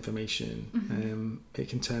about this information, it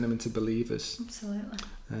can turn them into believers. Absolutely.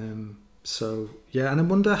 So yeah, and I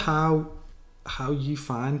wonder how you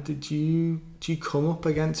find, do you come up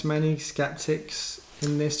against many skeptics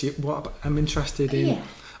in this? I'm interested in,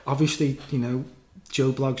 obviously, you know,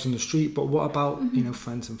 Joe blogs on the street, but what about you know,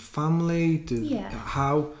 friends and family?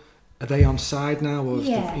 How are they on side now, or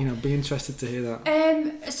be interested to hear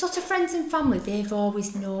that. Sort of friends and family, they've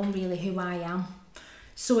always known really who I am,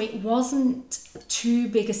 so it wasn't too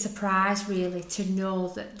big a surprise really to know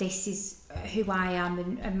that this is who I am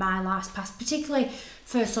and my life's past, particularly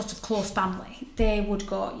for sort of close family. They would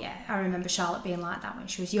go, I remember Charlotte being like that when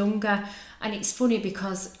she was younger. And it's funny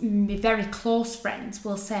because my very close friends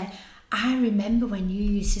will say, I remember when you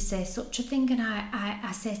used to say such a thing, and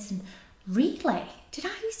I said to them, really? Did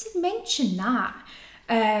I used to mention that?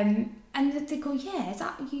 And they go,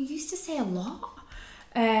 that you used to say a lot.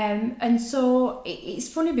 And so it's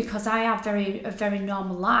funny because I have a very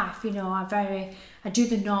normal life, you know. I do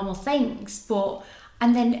the normal things,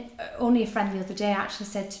 and then only a friend the other day actually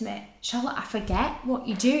said to me, Charlotte, I forget what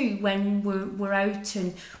you do when we're out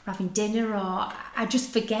and we're having dinner, or I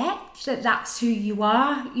just forget that that's who you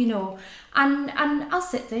are, you know. And I'll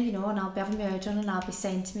sit there, you know, and I'll be having my hair done, and I'll be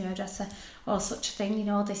saying to my hairdresser, oh, such a thing, you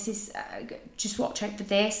know, this is just watch out for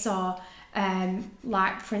this, or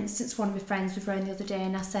like for instance, one of my friends was around the other day,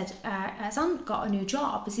 and I said, has Ant got a new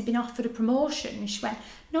job? Has he been offered a promotion? And she went,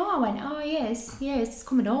 no. I went, oh, he is, it's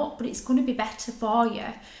coming up, but it's going to be better for you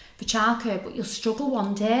for childcare, but you'll struggle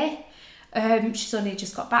one day. She's only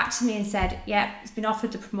just got back to me and said, he's been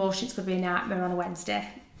offered the promotion, it's going to be a nightmare on a Wednesday.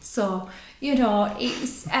 So, you know,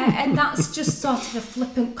 it's and that's just sort of a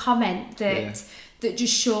flippant comment that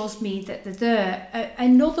just shows me that they're there.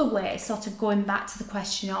 Another way, sort of going back to the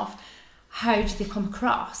question of how do they come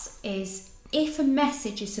across, is if a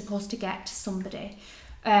message is supposed to get to somebody,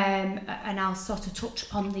 and I'll sort of touch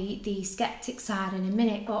upon the skeptic side in a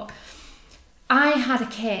minute, but I had a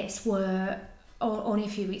case where, only a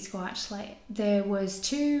few weeks ago actually, there was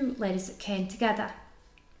 2 ladies that came together,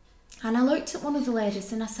 and I looked at one of the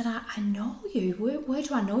ladies and I said, I know you, where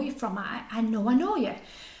do I know you from? I know you.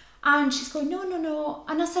 And she's going, no.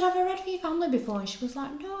 And I said, have I read for your family before? And she was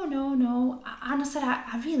like, no. And I said,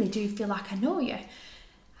 I really do feel like I know you.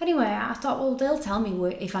 Anyway, I thought, well, they'll tell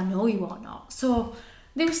me if I know you or not. So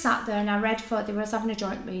they were sat there and I read they were having a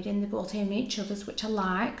joint reading. They're both hearing each other's, which I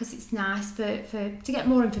like because it's nice to get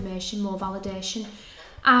more information, more validation.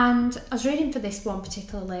 And I was reading for this one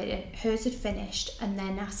particular lady. Hers had finished, and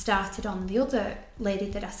then I started on the other lady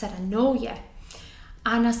that I said, I know you.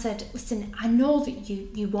 And I said, listen, I know that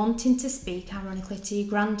you wanting to speak, ironically, to your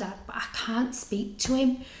granddad, but I can't speak to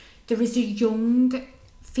him. There is a young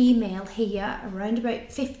female here, around about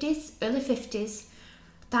 50s, early 50s,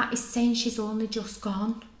 that is saying she's only just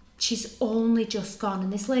gone. She's only just gone.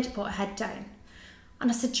 And this lady put her head down. And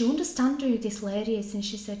I said, do you understand who this lady is? And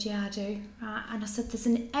she said, yeah, I do. Right. And I said, there's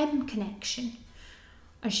an M connection.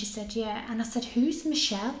 And she said, yeah. And I said, who's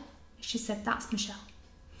Michelle? She said, that's Michelle.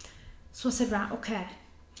 So I said, right, okay.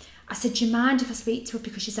 I said, do you mind if I speak to her?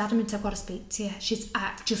 Because she's adamant I've got to speak to you.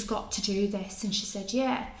 I've just got to do this. And she said,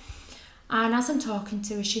 yeah. And as I'm talking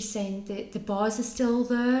to her, she's saying that the boys are still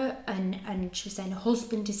there. And she was saying her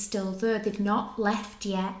husband is still there. They've not left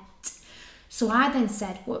yet. So I then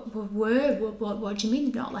said, what do you mean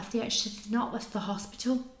they've not left yet? She said, they've not left the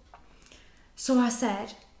hospital. So I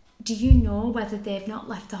said, do you know whether they've not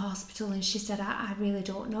left the hospital? And she said, I really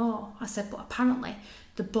don't know. I said, but apparently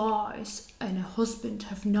the boys and her husband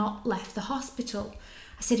have not left the hospital.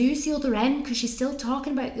 I said, who's the other M? Because she's still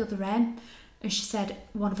talking about the other M. And she said,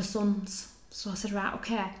 one of her sons. So I said, right,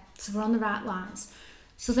 okay. So we're on the right lines.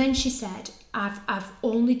 So then she said, I've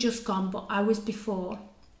only just gone, but I was before.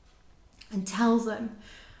 And tell them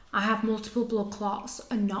I have multiple blood clots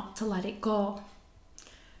and not to let it go.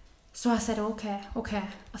 So I said, okay.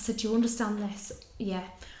 I said, do you understand this? Yeah.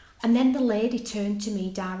 And then the lady turned to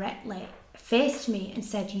me directly, faced me and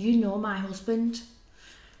said, you know my husband.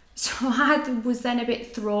 So I was then a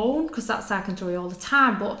bit thrown, because that's how I can throw you all the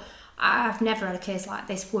time, but I've never had a case like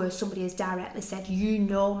this where somebody has directly said, you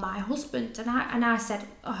know my husband. And I said,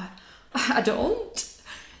 oh, I don't.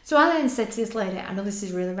 So I then said to this lady, I know this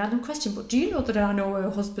is a really random question, but do you know that I know her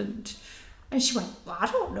husband? And she went, well,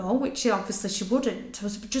 I don't know, which obviously she wouldn't. I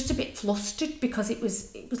was just a bit flustered because it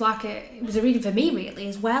was a reading for me really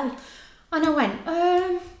as well. And I went,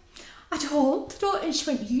 I don't. And she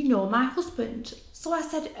went, you know my husband. So I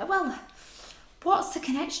said, well, what's the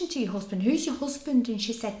connection to your husband? Who's your husband? And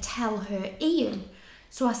she said, tell her Ian.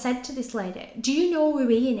 So I said to this lady, do you know who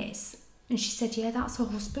Ian is? And she said, yeah, that's her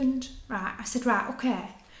husband. Right. I said, right, okay.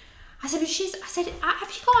 I said,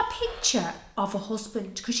 have you got a picture of her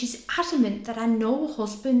husband? Because she's adamant that I know her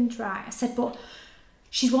husband, right? I said, but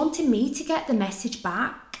she's wanting me to get the message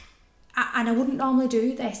back. And I wouldn't normally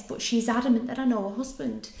do this, but she's adamant that I know her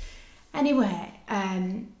husband. Anyway,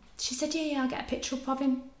 she said, yeah, I'll get a picture up of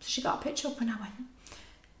him. So she got a picture up and I went,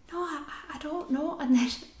 no, I don't know. And then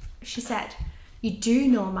she said, you do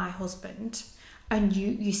know my husband and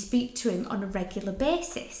you speak to him on a regular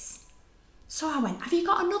basis. So I went, have you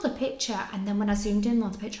got another picture? And then when I zoomed in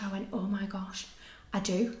on the picture, I went, oh my gosh, I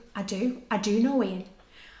do know Ian.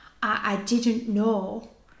 I didn't know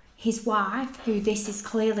his wife, who this is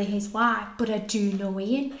clearly his wife, but I do know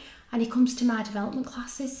Ian. And he comes to my development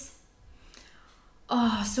classes.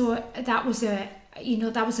 Oh, so that was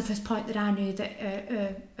the first point that I knew that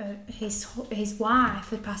his wife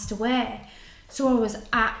had passed away. So I was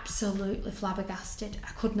absolutely flabbergasted.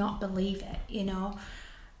 I could not believe it, and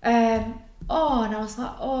I was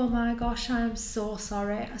like, oh my gosh, I am so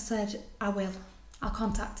sorry. I said, I'll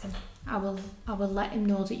contact him. I will let him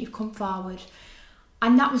know that you've come forward.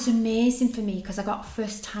 And that was amazing for me because I got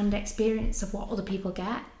first-hand experience of what other people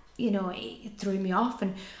get. It threw me off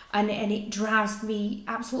and it drives me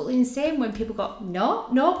absolutely insane when people go, no,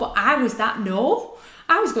 but I was that no.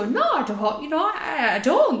 I was going, no, I don't, I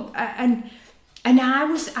don't. And I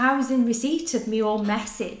was in receipt of my own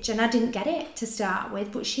message and I didn't get it to start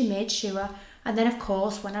with, but she made sure. And then, of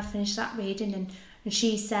course, when I finished that reading and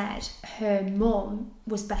she said her mum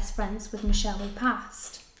was best friends with Michelle who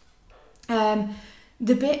passed.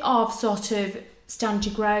 The bit of sort of stand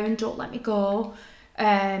your ground, don't let me go,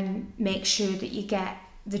 make sure that you get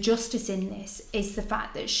the justice in this is the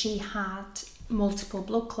fact that she had multiple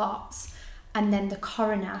blood clots and then the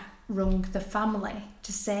coroner rung the family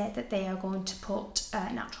to say that they are going to put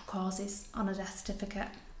natural causes on a death certificate.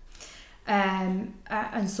 And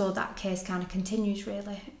so that case kind of continues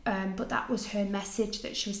really. But that was her message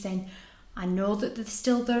that she was saying, I know that they're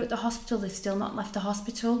still there at the hospital, they've still not left the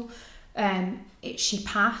hospital. She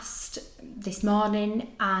passed this morning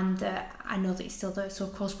and I know that he's still there. So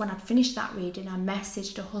of course when I'd finished that reading, I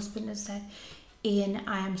messaged her husband and said, Ian,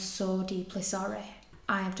 I am so deeply sorry.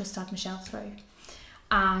 I have just had Michelle through.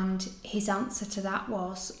 And his answer to that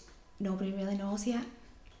was, nobody really knows yet.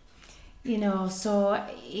 So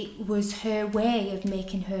it was her way of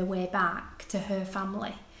making her way back to her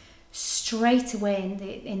family straight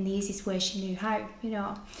away in the easiest way she knew how,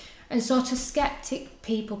 And so to skeptic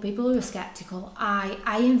people who are skeptical,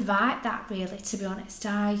 I invite that really, to be honest.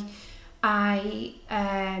 I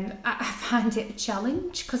find it a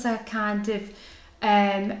challenge because I kind of,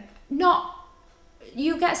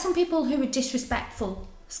 you get some people who are disrespectful,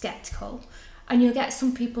 skeptical, and you'll get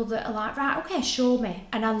some people that are like, right, okay, show me.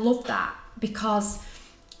 And I love that because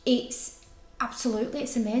it's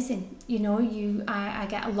amazing. I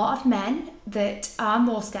get a lot of men that are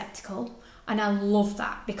more skeptical, and I love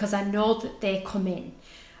that because I know that they come in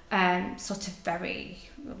sort of very,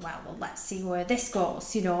 well, let's see where this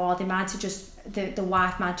goes, or they might have just, the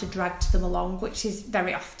wife might have dragged them along, which is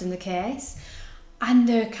very often the case. And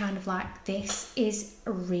they're kind of like, this is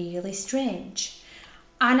really strange.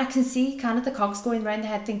 And I can see kind of the cogs going around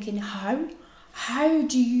their head thinking, how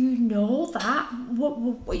do you know that?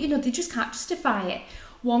 What they just can't justify it.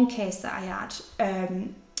 One case that I had,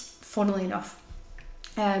 funnily enough,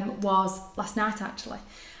 was last night actually.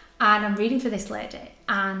 And I'm reading for this lady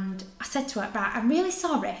and I said to her, right, I'm really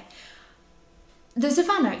sorry. There's a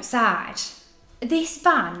van outside. This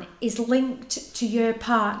van is linked to your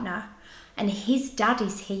partner and his dad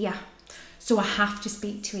is here. So I have to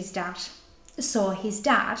speak to his dad. So his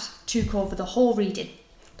dad took over the whole reading.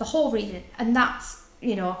 And that's,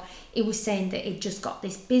 it was saying that he'd just got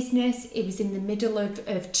this business. It was in the middle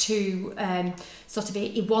of two,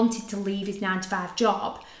 he wanted to leave his 9-to-5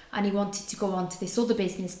 job and he wanted to go on to this other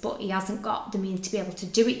business, but he hasn't got the means to be able to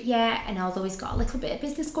do it yet. And although he's got a little bit of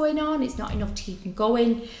business going on, it's not enough to keep him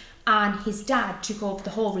going. And his dad took over the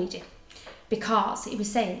whole reading because he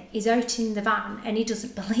was saying he's out in the van and he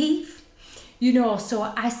doesn't believe. So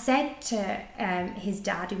I said to his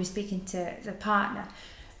dad, who was speaking to the partner,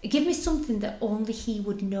 give me something that only he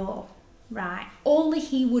would know, right? Only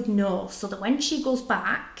he would know, so that when she goes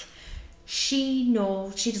back, she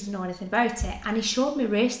doesn't know anything about it. And he showed me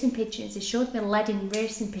racing pigeons. He showed me letting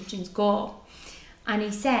racing pigeons go. And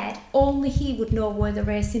he said only he would know where the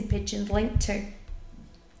racing pigeons linked to.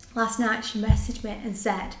 Last night she messaged me and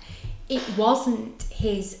said it wasn't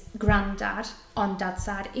his granddad on dad's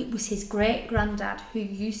side, it was his great granddad who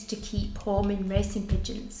used to keep homing racing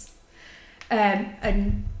pigeons.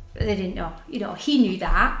 And they didn't know, he knew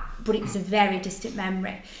that, but it was a very distant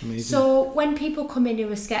memory. Amazing. So when people come in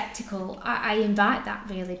who are sceptical, I invite that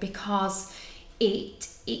really, because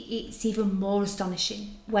it's even more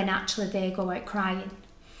astonishing when actually they go out crying,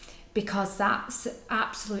 because that's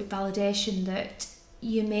absolute validation that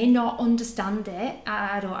you may not understand it.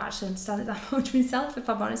 I don't actually understand it that much myself, if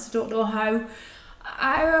I'm honest. I don't know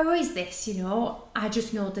how is this, I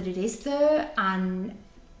just know that it is there, and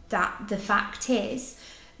that the fact is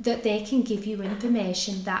that they can give you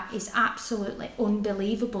information that is absolutely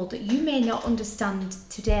unbelievable, that you may not understand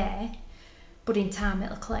today, but in time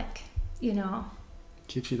it'll click,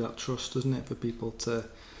 Gives you that trust, doesn't it, for people to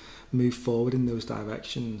move forward in those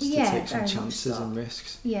directions, to Yeah, take some very much chances so. and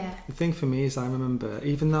risks. Yeah. The thing for me is, I remember,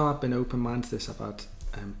 even though I've been open-minded to this, I've had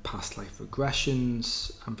past life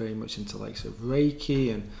regressions. I'm very much into likes of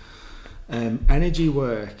Reiki and energy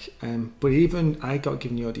work, but even I got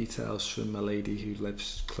given your details from a lady who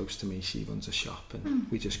lives close to me. She runs a shop, and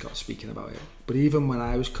we just got speaking about it. But even when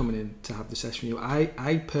I was coming in to have the session with you,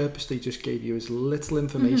 I purposely just gave you as little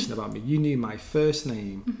information about me. You knew my first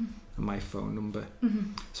name and my phone number,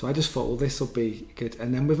 so I just thought, well, this will be good.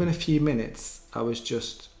 And then within a few minutes, I was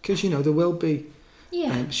just, because there will be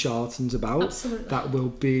charlatans about. Absolutely. That will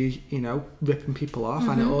be, ripping people off,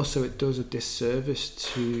 and it does a disservice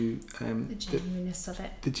to The genuineness of it.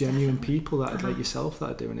 the genuine Definitely. people that like yourself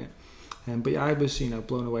that are doing it. But yeah, I was,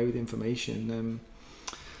 blown away with the information.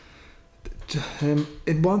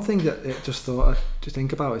 And one thing that I just thought to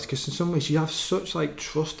think about is, because in some ways you have such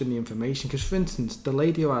trust in the information. Because for instance, the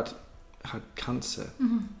lady who had cancer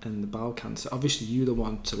and the bowel cancer, obviously you're the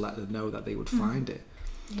one to let them know that they would find it.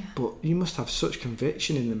 Yeah. But you must have such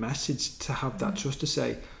conviction in the message to have that trust to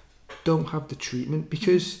say, don't have the treatment,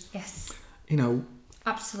 because Yes. if,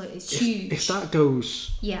 Absolutely, it's huge. if that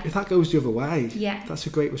goes Yeah. the other way, Yeah. that's a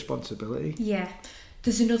great responsibility. Yeah.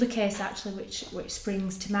 There's another case actually which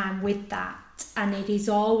springs to mind with that, and it is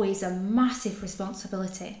always a massive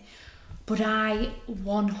responsibility, but I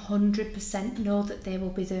 100% know that they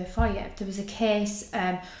will be there for you. There was a case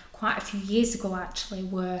quite a few years ago actually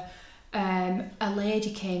where a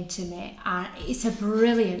lady came to me, and it's a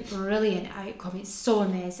brilliant outcome. It's so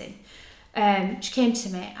amazing. She came to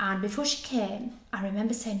me, and before she came, I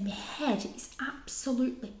remember saying my head is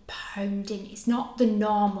absolutely pounding. It's not the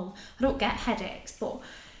normal. I don't get headaches, but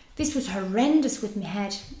this was horrendous with my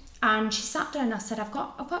head. And she sat down and I said, I've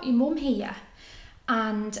got your mum here.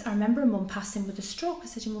 And I remember her mum passing with a stroke. I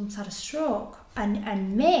said, your mum's had a stroke.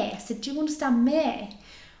 And May, I said, do you understand May?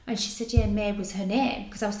 And she said, yeah, May was her name.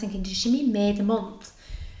 Because I was thinking, did she mean May the month?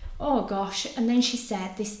 Oh gosh. And then she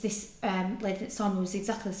said, this lady that saw me was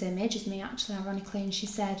exactly the same age as me, actually, ironically. And she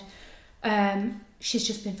said, she's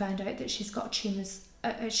just been found out that she's got tumours,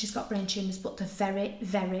 she's got brain tumours, but they're very,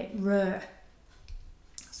 very rare.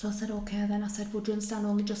 So I said, okay then. I said, well, do you understand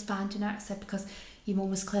only just finding out? I said, because your mum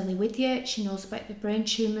was clearly with you, she knows about the brain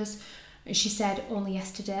tumours. And she said, only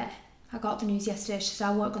yesterday. I got the news yesterday. She said,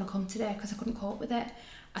 I weren't going to come today because I couldn't cope with it.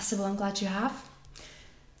 I said, well, I'm glad you have.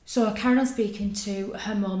 So I carried on speaking to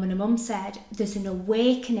her mum, and her mum said, there's an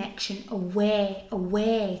away connection, away,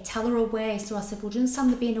 tell her away. So I said, well, do you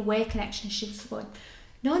understand there being an away connection? She was going,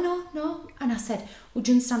 no. And I said, well,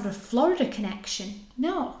 do you understand a Florida connection?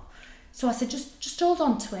 No. So I said, just hold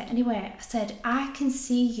on to it. Anyway, I said, I can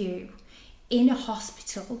see you in a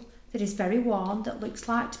hospital that is very warm, that looks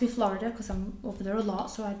like to be Florida, because I'm over there a lot,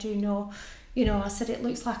 so I do know, I said it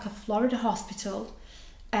looks like a Florida hospital,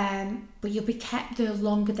 but you'll be kept there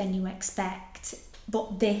longer than you expect.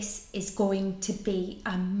 But this is going to be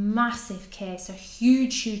a massive case, a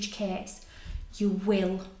huge case. You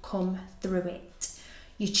will come through it.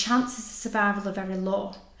 Your chances of survival are very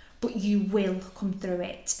low, but you will come through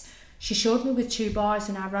it. She showed me with 2 boys,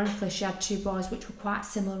 and ironically she had 2 boys which were quite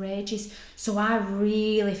similar ages, so I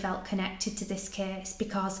really felt connected to this case,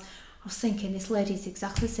 because I was thinking, this lady is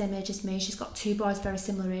exactly the same age as me, she's got 2 boys very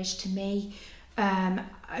similar age to me.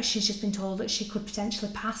 She's just been told that she could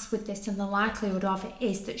potentially pass with this, and the likelihood of it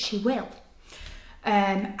is that she will.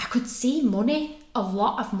 I could see money, a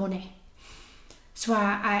lot of money. So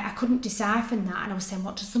I couldn't decipher that, and I was saying,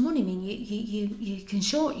 what does the money mean? You're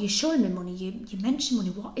showing me money, you mentioned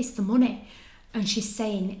money, what is the money? And she's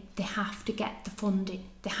saying they have to get the funding.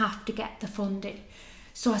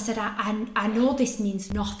 So I said, I know this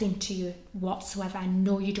means nothing to you whatsoever. I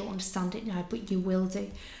know you don't understand it now, but you will do. I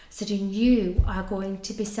said, and you are going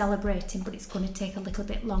to be celebrating, but it's going to take a little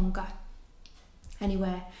bit longer.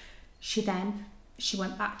 Anyway, she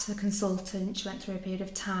went back to the consultant, she went through a period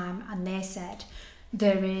of time, and they said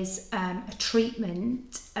there is a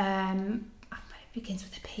treatment, it begins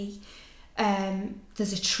with a P,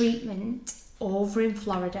 there's a treatment over in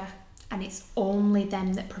Florida, and it's only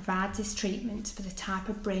them that provides this treatment for the type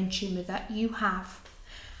of brain tumour that you have,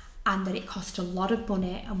 and that it cost a lot of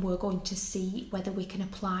money, and we're going to see whether we can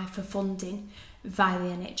apply for funding via the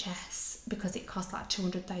NHS, because it cost like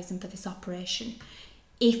 $200,000 for this operation.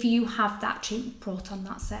 If you have that treatment,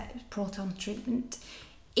 proton treatment,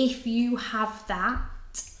 if you have that,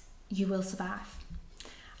 you will survive.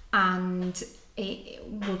 And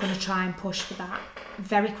we're going to try and push for that.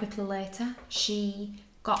 Very quickly later, she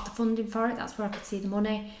got the funding for it. That's where I could see the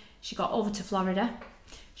money. She got over to Florida.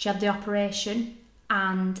 She had the operation,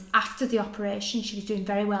 and after the operation, she was doing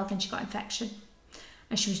very well. Then she got infection,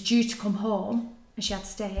 and she was due to come home, and she had to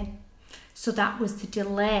stay in. So that was the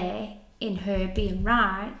delay in her being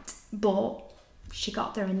right, but she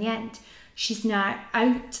got there in the end. She's now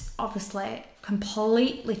out, obviously,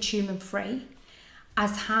 completely tumour free.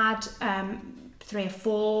 Has had 3 or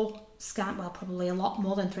 4 scans, well, probably a lot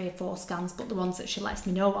more than 3 or 4 scans, but the ones that she lets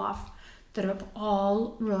me know of, that have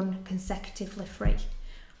all run consecutively free.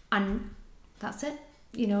 And that's it.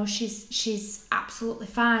 You know, she's absolutely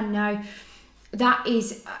fine. Now, that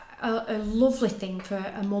is a lovely thing for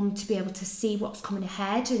a mum to be able to see what's coming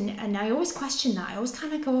ahead. And I always question that. I always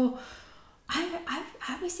kind of go,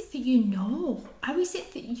 how is it that you know? How is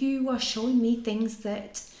it that you are showing me things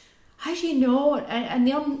that, how do you know? And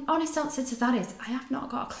the honest answer to that is, I have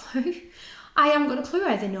not got a clue. I haven't got a clue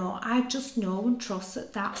how they know. I just know and trust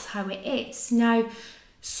that that's how it is. Now,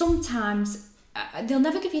 sometimes they'll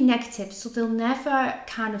never give you negatives, so they'll never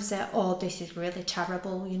kind of say, oh, this is really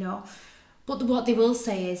terrible, you know. But what they will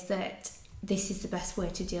say is that this is the best way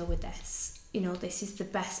to deal with this. You know, this is the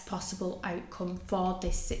best possible outcome for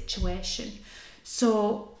this situation.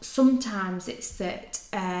 So sometimes it's that,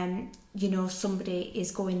 you know, somebody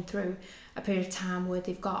is going through a period of time where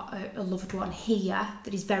they've got a loved one here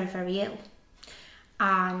that is very, very ill.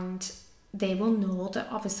 And they will know that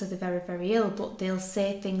obviously they're very, very ill, but they'll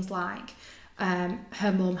say things like,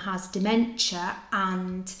 her mum has dementia,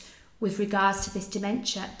 and with regards to this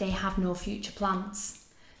dementia, they have no future plans.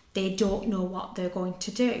 They don't know what they're going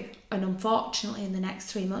to do. And unfortunately, in the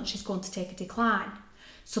next 3 months, she's going to take a decline.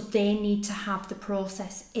 So they need to have the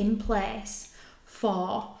process in place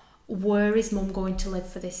for where is mum going to live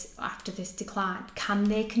for this after this decline? Can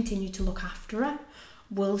they continue to look after her?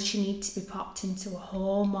 Will she need to be popped into a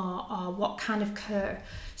home, or what kind of care?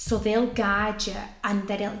 So they'll guide you, and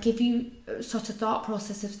then it'll give you a sort of thought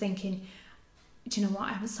process of thinking, do you know what,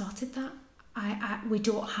 I haven't sorted that. We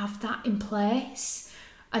don't have that in place.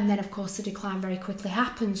 And then, of course, the decline very quickly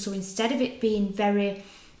happens. So instead of it being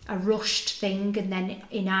a rushed thing, and then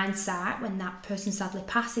in hindsight, when that person sadly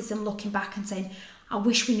passes, and looking back and saying, I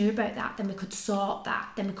wish we knew about that, then we could sort that,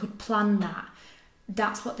 then we could plan that.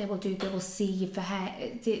 That's what they will do. They will see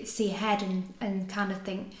ahead and kind of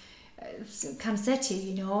think, kind of say to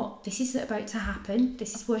you, you know, this is about to happen.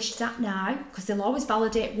 This is where she's at now, because they'll always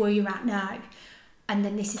validate where you're at now. And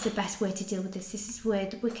then this is the best way to deal with this. This is where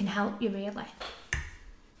we can help you, really.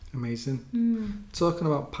 Amazing. Talking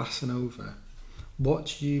about passing over, what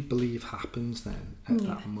do you believe happens then at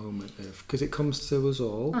that moment of, because it comes to us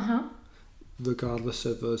all, regardless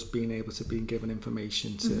of us being able to be given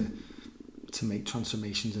information to make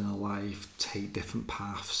transformations in our life, take different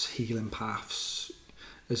paths, healing paths,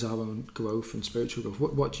 as our own growth and spiritual growth.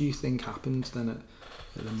 What do you think happens then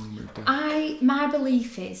at the moment of death? My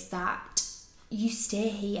belief is that you stay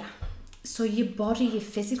here. So your body, your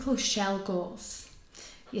physical shell goes,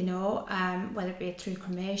 you know, whether it be through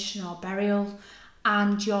cremation or burial,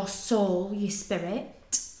 and your soul, your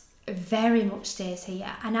spirit, very much stays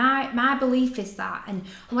here. And my belief is that, and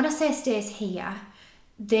when I say stays here,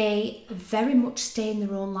 they very much stay in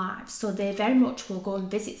their own lives. So they very much will go and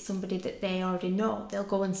visit somebody that they already know. They'll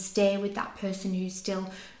go and stay with that person who's still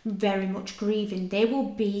very much grieving. They will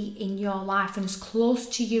be in your life and as close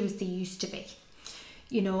to you as they used to be,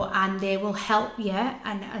 you know, and they will help you.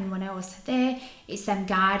 And when I was there, it's them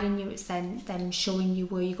guiding you, it's them showing you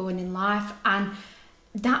where you're going in life. And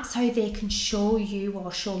that's how they can show you,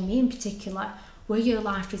 or show me in particular, where your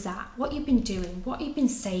life is at, what you've been doing, what you've been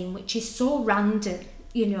saying, which is so random.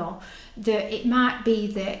 You know, that it might be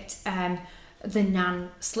that the nan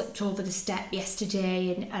slipped over the step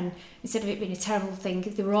yesterday, and instead of it being a terrible thing,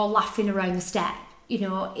 they were all laughing around the step, You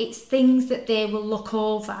know, it's things that they will look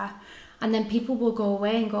over, and then people will go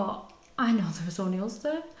away and go, I know there was only us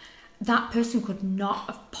there. That person could not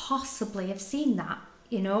have possibly have seen that,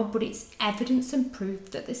 you know, but it's evidence and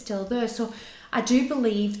proof that they're still there. So I do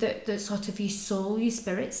believe that sort of your soul, your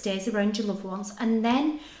spirit stays around your loved ones, and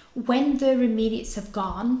then when their immediates have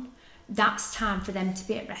gone, that's time for them to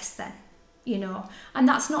be at rest then, you know. And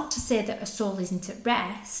that's not to say that a soul isn't at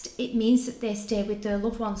rest. It means that they stay with their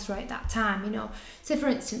loved ones throughout that time, you know. So for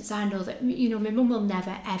instance, I know that, you know, my mum will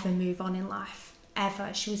never ever move on in life,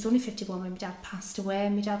 ever. She was only 51 when my dad passed away,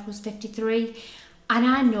 and my dad was 53. And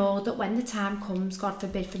I know that when the time comes, God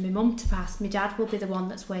forbid, for my mum to pass, my dad will be the one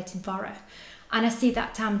that's waiting for her. And I see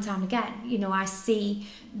that time and time again. You know, I see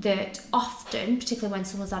that often, particularly when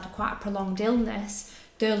someone's had quite a prolonged illness,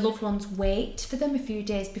 their loved ones wait for them a few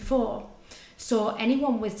days before. So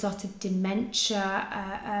anyone with sort of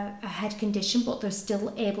dementia, a head condition, but they're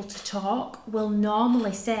still able to talk, will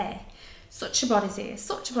normally say, such a body's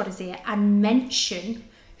here, and mention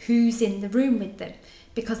who's in the room with them,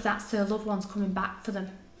 because that's their loved ones coming back for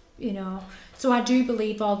them, you know. So I do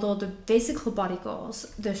believe, although the physical body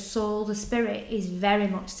goes, the soul, the spirit is very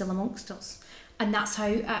much still amongst us. And that's how,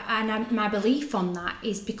 my belief on that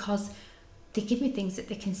is because they give me things that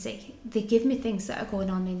they can see. They give me things that are going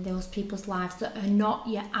on in those people's lives that are not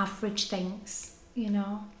your average things, you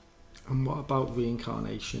know. And what about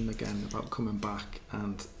reincarnation again, about coming back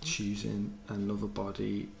and choosing another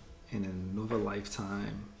body in another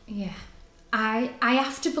lifetime? Yeah, I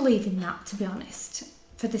have to believe in that, to be honest,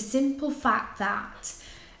 for the simple fact that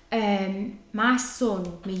my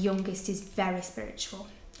son, my youngest, is very spiritual.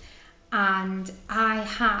 And I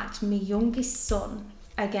had my youngest son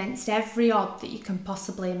against every odd that you can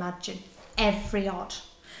possibly imagine. Every odd.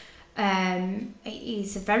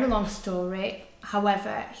 It's a very long story.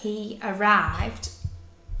 However, he arrived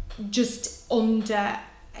just under,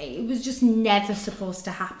 it was just never supposed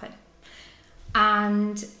to happen.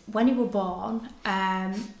 And when he was born,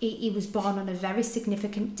 he was born on a very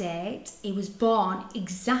significant date. He was born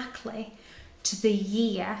exactly to the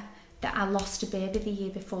year that I lost a baby the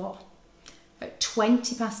year before, at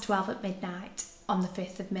 12 at midnight on the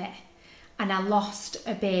 5th of May. And I lost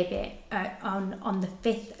a baby on the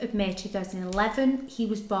 5th of May 2011. He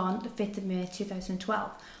was born the 5th of May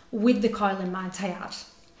 2012 with the coil in mind I had.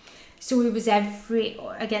 So it was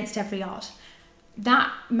against every odd.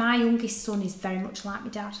 That my youngest son is very much like my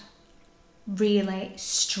dad. Really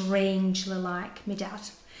strangely like my dad.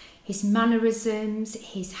 His mannerisms,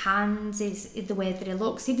 his hands, the way that he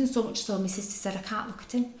looks, even so much so my sister said I can't look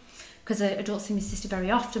at him, because I don't see my sister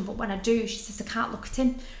very often, but when I do, she says I can't look at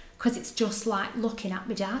him because it's just like looking at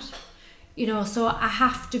my dad, you know. So I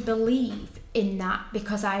have to believe in that,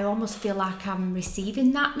 because I almost feel like I'm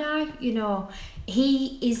receiving that now, you know.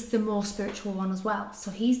 He is the more spiritual one as well,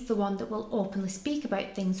 so he's the one that will openly speak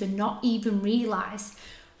about things and not even realise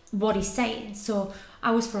what he's saying. So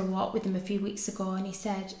I was for a walk with him a few weeks ago, and he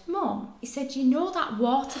said, Mum, he said, you know that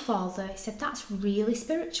waterfall there? He said, that's really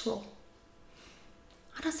spiritual.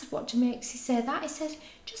 And I said, what makes you say that? He said,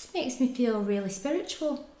 just makes me feel really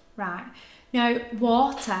spiritual. Right. Now,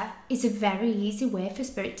 water is a very easy way for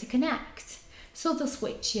spirit to connect. So they'll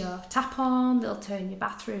switch your tap on, they'll turn your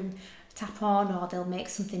bathroom tap on, or they'll make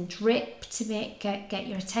something drip to get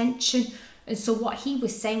your attention. And so what he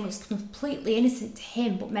was saying was completely innocent to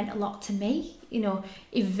him, but meant a lot to me. You know,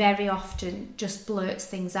 he very often just blurts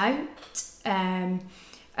things out.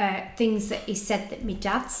 Things that he said that my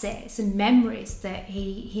dad says, and memories that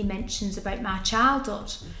he mentions about my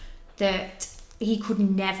childhood that he could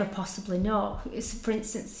never possibly know. For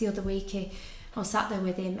instance, the other week I was sat there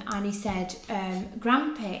with him, and he said,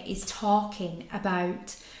 Grandpa is talking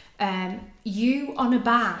about you on a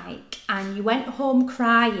bike, and you went home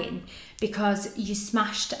crying because you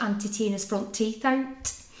smashed Auntie Tina's front teeth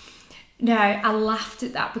out. Now, I laughed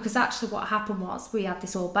at that, because actually what happened was, we had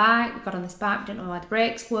this old bike, we got on this bike, we didn't know how the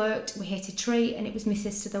brakes worked, we hit a tree, and it was my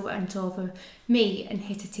sister that went over me and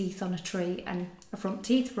hit her teeth on a tree, and her front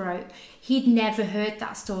teeth were out. He'd never heard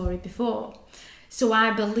that story before. So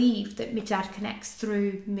I believe that my dad connects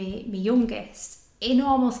through me youngest in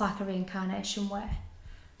almost like a reincarnation way.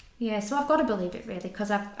 Yeah, so I've got to believe it, really,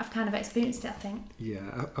 because I've kind of experienced it, I think.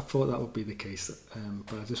 Yeah, I thought that would be the case,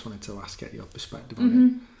 but I just wanted to get your perspective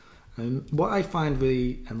on it. What I find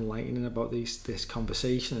really enlightening about this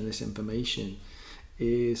conversation and this information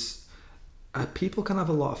is people can have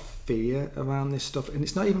a lot of fear around this stuff, and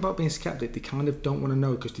it's not even about being skeptic. They kind of don't want to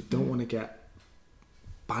know because they don't want to get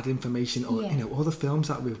bad information, or you know, all the films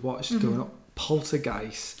that we've watched growing up,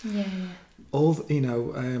 Poltergeist, all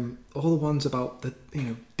all the ones about the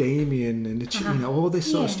Damien and the, all this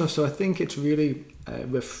sort of stuff. So I think it's really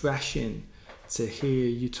refreshing to hear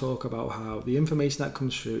you talk about how the information that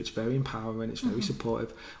comes through, it's very empowering, it's very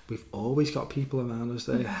supportive. We've always got people around us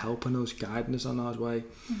there helping us, guiding us on our way.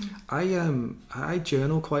 I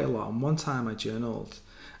journal quite a lot, and one time I journaled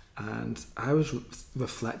and I was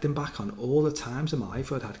reflecting back on all the times in my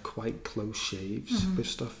life where I'd had quite close shaves with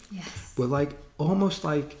stuff. Yes. Were like almost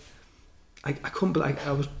like I couldn't be like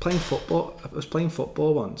I was playing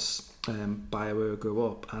football once by where I grew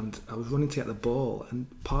up, and I was running to get the ball, and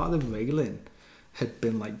part of the railing had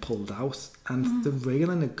been like pulled out, and the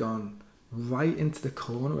railing had gone right into the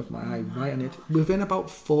corner of my eye, right in it, within about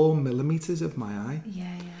 4 millimeters of my eye.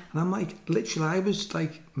 Yeah. And I'm like, literally, I was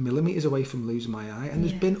like millimeters away from losing my eye. And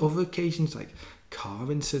there's been other occasions like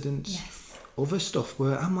car incidents, other stuff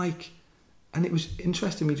where I'm like, and it was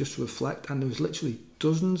interesting me just to reflect. And there was literally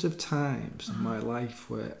dozens of times in my life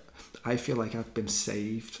where I feel like I've been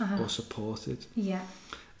saved or supported. Yeah.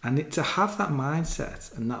 And to have that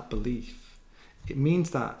mindset and that belief, it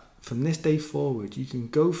means that from this day forward, you can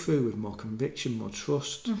go through with more conviction, more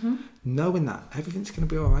trust, knowing that everything's going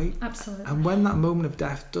to be all right. Absolutely. And when that moment of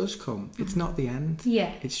death does come, it's not the end.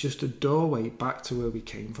 Yeah. It's just a doorway back to where we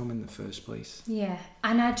came from in the first place. Yeah.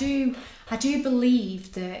 And I do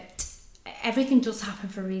believe that everything does happen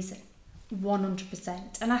for a reason,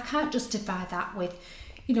 100%. And I can't justify that with,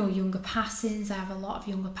 younger passings. I have a lot of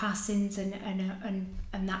younger passings and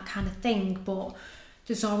that kind of thing, but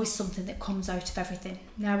there's always something that comes out of everything.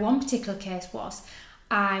 Now, one particular case was,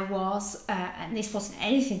 and this wasn't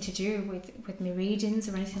anything to do with my readings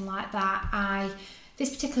or anything like that. This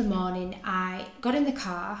particular morning, I got in the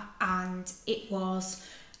car, and it was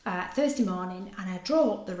Thursday morning, and I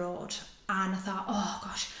drove up the road, and I thought, oh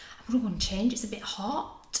gosh, I'm going to go and change. It's a bit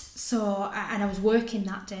hot. So, and I was working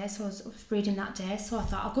that day, so I was reading that day, so I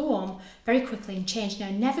thought I'll go home very quickly and change. Now,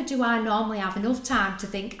 never do I normally have enough time to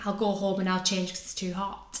think I'll go home and I'll change because it's too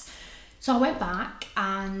hot. So I went back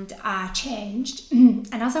and I changed, and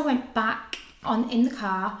as I went back in the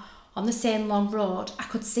car on the same long road, I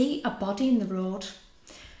could see a body in the road.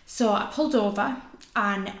 So I pulled over,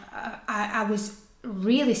 and I was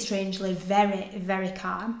really strangely very, very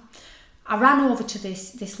calm. I ran over to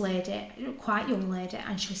this lady, quite young lady,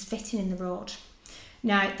 and she was fitting in the road.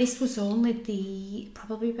 Now, this was only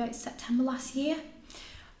probably about September last year.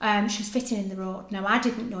 She was fitting in the road. Now, I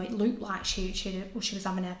didn't know it looked like she was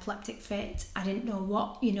having an epileptic fit. I didn't know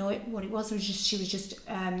what it was. She was just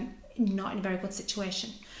not in a very good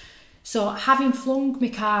situation. So, having flung my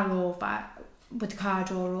car over with the car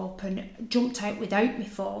door open, jumped out without my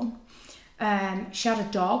phone. She had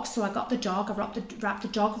a dog, so I got the dog, I wrapped the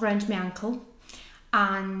dog around my ankle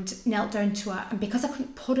and knelt down to her. And because I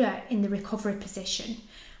couldn't put her in the recovery position,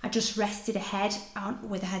 I just rested her head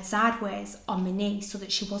with her head sideways on my knee so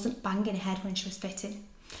that she wasn't banging her head when she was fitting.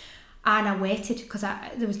 And I waited because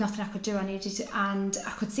there was nothing I could do. And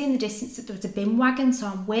I could see in the distance that there was a bin wagon, so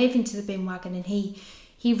I'm waving to the bin wagon, and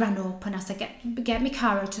he ran up, and I said, get my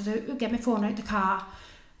car get my phone out the car,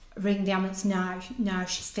 ring the ambulance now. Now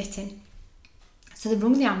she's fitting. So they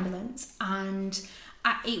rung the ambulance, and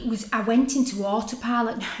I went into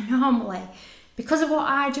autopilot. Now, normally, because of what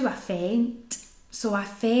I do, I faint. So I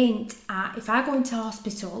faint if I go into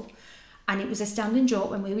hospital, and it was a standing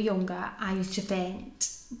joke when we were younger, I used to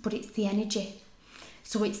faint, but it's the energy.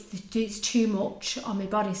 So it's too much on my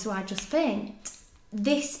body, so I just faint.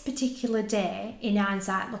 This particular day, in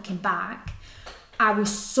hindsight, looking back, I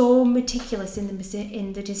was so meticulous in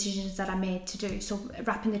the decisions that I made to do. So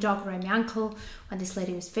wrapping the dog around my ankle when this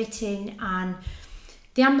lady was fitting, and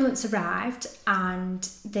the ambulance arrived, and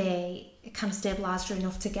they kind of stabilised her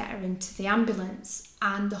enough to get her into the ambulance.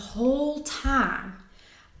 And the whole time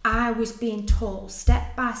I was being told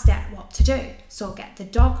step by step what to do. So get the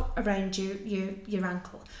dog around your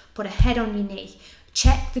ankle, put a head on your knee,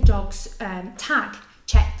 check the dog's tag.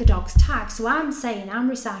 Check the dog's tag. So I'm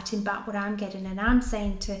reciting back what I'm getting, and I'm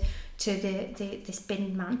saying to this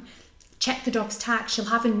bin man, check the dog's tag. She'll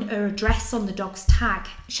have her address on the dog's tag.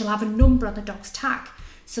 She'll have a number on the dog's tag.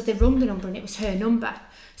 So they rung the number, and it was her number.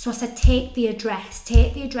 So I said, take the address,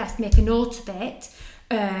 make a note of it,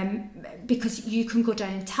 because you can go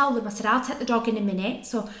down and tell them. I said, I'll take the dog in a minute.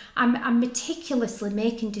 So I'm meticulously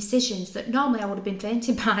making decisions that normally I would have been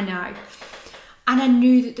fainting by now. And I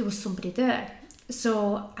knew that there was somebody there.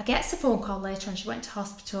 So I get a phone call later, and she went to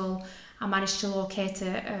hospital. I managed to locate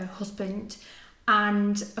her husband,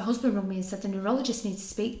 and her husband rang me and said the neurologist needs to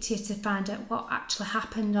speak to you to find out what actually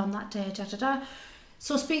happened on that day.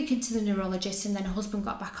 So speaking to the neurologist, and then her husband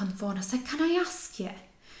got back on the phone. I said, can I ask you,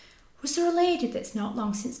 was there a lady that's not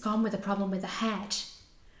long since gone with a problem with her head?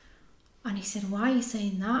 And he said, why are you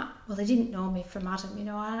saying that? Well, they didn't know me from Adam,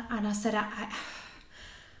 and I said,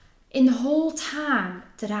 in the whole time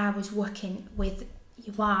that I was working with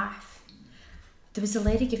your wife, there was a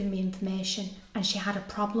lady giving me information and she had a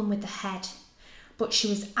problem with the head. But she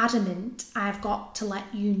was adamant, I've got to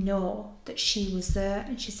let you know that she was there.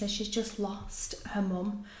 And she said she's just lost her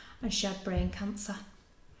mum and she had brain cancer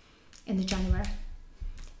in the January.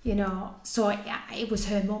 You know, so it was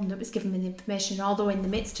her mum that was giving me the information. Although in the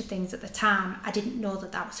midst of things at the time, I didn't know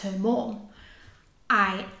that that was her mum.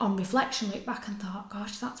 I, on reflection, looked back and thought,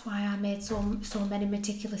 gosh, that's why I made so many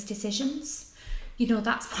meticulous decisions. You know,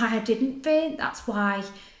 that's why I didn't faint. That's why,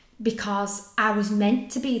 because I was meant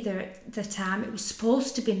to be there at the time. It was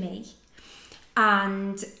supposed to be me.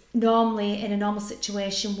 And normally, in a normal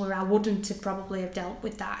situation where I wouldn't have probably have dealt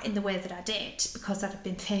with that in the way that I did, because I'd have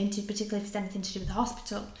been fainted, particularly if it's anything to do with the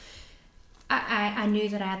hospital, I knew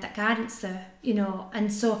that I had that guidance there, you know.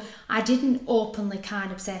 And so I didn't openly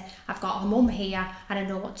kind of say, I've got a mum here and I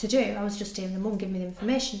know what to do. I was just hearing the mum give me the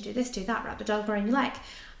information, do this, do that, wrap the dog around your leg.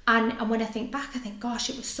 And when I think back, I think, gosh,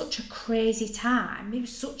 it was such a crazy time. It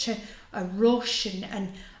was such a rush and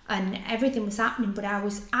everything was happening, but I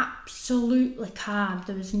was absolutely calm.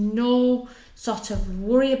 There was no sort of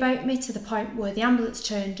worry about me, to the point where the ambulance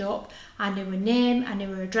turned up. I knew her name, I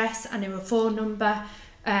knew her address, I knew her phone number.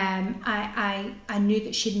 I knew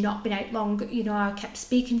that she'd not been out long. You know, I kept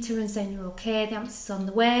speaking to her and saying, you're okay, the ambulance is on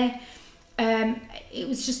the way. It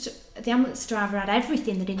was just, the ambulance driver had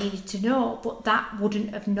everything that he needed to know, but that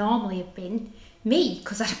wouldn't have normally have been me,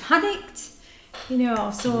 because I'd panicked, you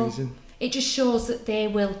know. So amazing. It just shows that they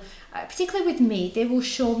will, particularly with me, they will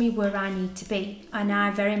show me where I need to be. And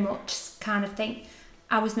I very much kind of think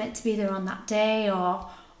I was meant to be there on that day,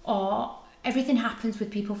 or everything happens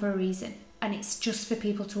with people for a reason. And it's just for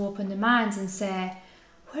people to open their minds and say,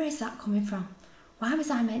 where is that coming from? Why was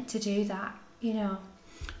I meant to do that? You know.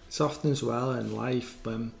 It's often as well in life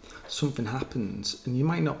when something happens and you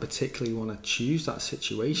might not particularly want to choose that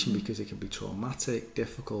situation, because it can be traumatic,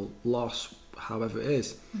 difficult, loss, however it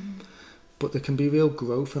is. But there can be real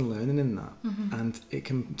growth and learning in that. And it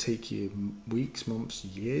can take you weeks, months,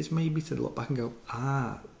 years maybe to look back and go,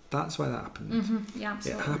 that's why that happened. Yeah,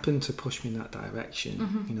 absolutely. It happened to push me in that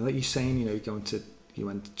direction. You know, like you're saying, you know,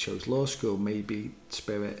 you chose law school, maybe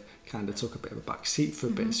Spirit kind of took a bit of a back seat for a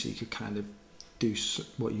bit, so you could kind of do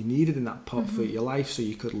what you needed in that part for your life, so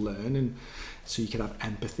you could learn and so you could have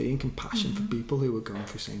empathy and compassion for people who were going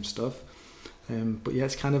through the same stuff. But yeah,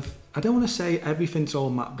 it's kind of, I don't want to say everything's all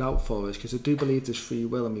mapped out for us, because I do believe there's free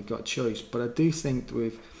will and we've got choice, but I do think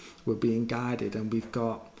that we're being guided, and we've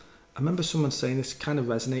got, I remember someone saying this, kind of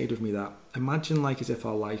resonated with me, that imagine like as if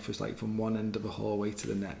our life was like from one end of a hallway to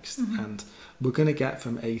the next, and we're going to get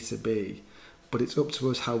from A to B, but it's up to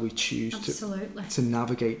us how we choose to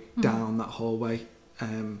navigate down that hallway.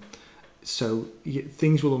 So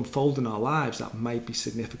things will unfold in our lives that might be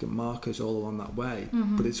significant markers all along that way,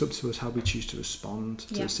 but it's up to us how we choose to respond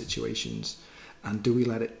to the situations, and do we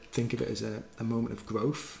let it, think of it as a moment of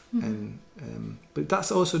growth. And but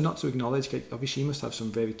that's also not to acknowledge, like, obviously you must have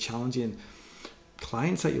some very challenging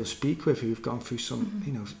clients that you'll speak with who've gone through some,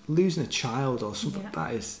 you know, losing a child or something.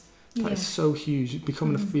 That is so huge.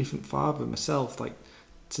 Becoming a recent father myself, like,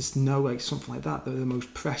 just know like something like that, they're the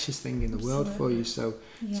most precious thing in the world for you. So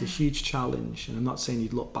it's a huge challenge, and I'm not saying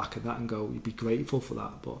you'd look back at that and go, you'd be grateful for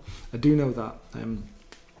that, but I do know that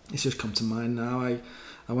it's just come to mind now.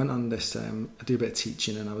 I went on this, I do a bit of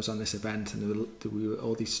teaching, and I was on this event, and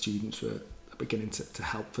all these students were beginning to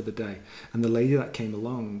help for the day, and the lady that came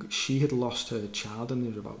along, she had lost her child and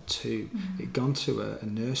they were about 2. It'd gone to a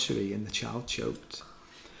nursery and the child choked.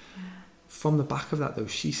 From the back of that, though,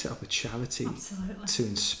 she set up a charity to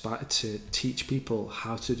inspire, to teach people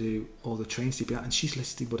how to do all the training CPR, and she's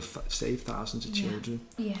literally would have saved thousands of children.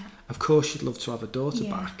 Of course, she'd love to have her daughter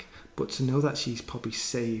back, but to know that she's probably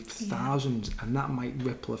saved thousands, and that might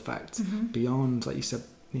ripple effect beyond, like you said,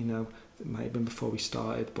 you know, it might have been before we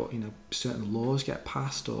started, but, you know, certain laws get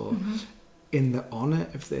passed, or in the honour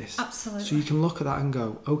of this. So you can look at that and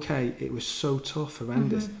go, okay, it was so tough,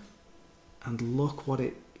 horrendous, and look what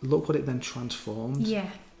it then transformed.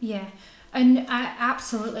 And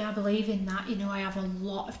I believe in that. You know, I have a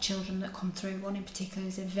lot of children that come through. One in particular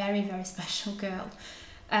is a very, very special girl.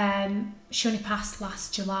 She only passed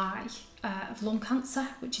last July of lung cancer,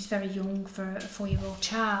 which is very young for a 4-year-old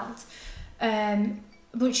child.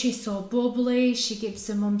 But she's so bubbly, she gives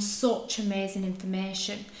her mum such amazing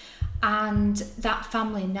information, and that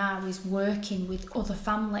family now is working with other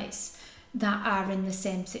families that are in the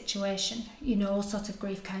same situation, you know, sort of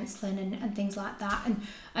grief counselling and things like that,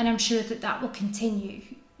 and I'm sure that will continue,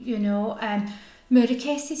 you know. Murder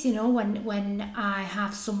cases, you know, when I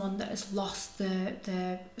have someone that has lost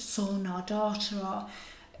their son or daughter, or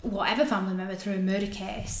whatever family member through a murder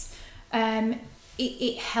case,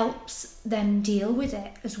 it helps them deal with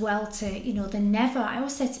it as well. I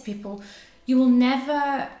always say to people, you will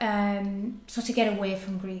never sort of get away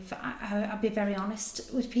from grief. I'll be very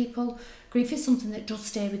honest with people. Grief is something that does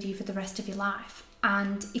stay with you for the rest of your life.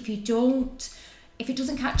 And if it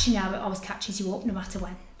doesn't catch you now, it always catches you up no matter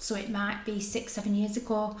when. So it might be 6-7 years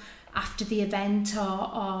ago after the event,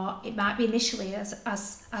 or it might be initially as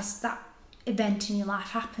that event in your life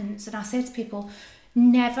happens. And I say to people,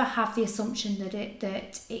 never have the assumption that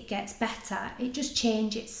it gets better. It just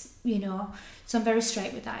changes, So I'm very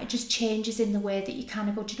straight with that. It just changes in the way that you kind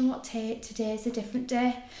of go, do you know what, today's a different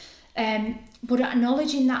day. But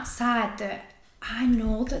acknowledging that side, that I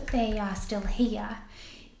know that they are still here,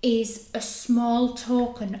 is a small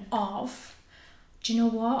token of, do you know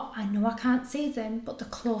what, I know I can't see them, but the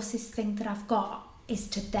closest thing that I've got is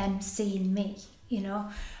to them seeing me,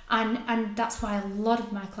 And that's why a lot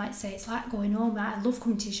of my clients say it's like going home. I love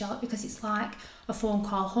coming to Charlotte because it's like a phone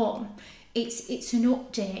call home. It's an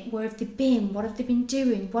update. Where have they been? What have they been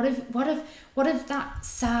doing? What have that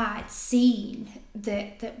side seen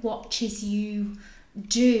that watches you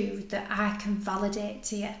do that I can validate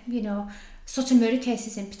to you? Sort of murder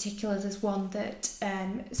cases in particular, there's one that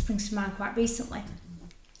springs to mind quite recently,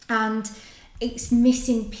 and it's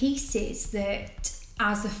missing pieces that,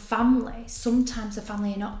 as a family, sometimes the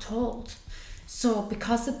family are not told. So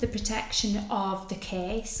because of the protection of the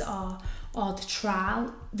case or the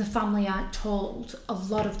trial, the family aren't told a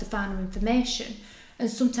lot of the final information. And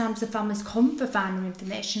sometimes the families come for final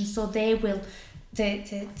information, so they will,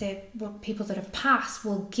 the people that have passed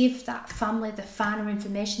will give that family the final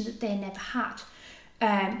information that they never had.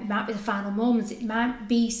 It might be the final moments, it might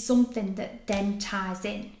be something that then ties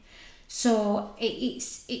in. So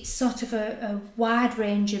it's sort of a wide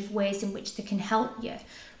range of ways in which they can help you,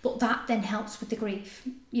 but that then helps with the grief.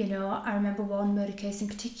 I remember one murder case in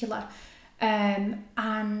particular,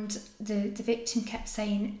 and the victim kept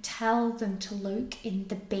saying, tell them to look in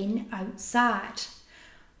the bin outside,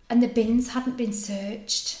 and the bins hadn't been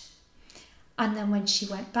searched. And then when she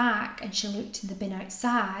went back and she looked in the bin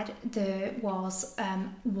outside, there was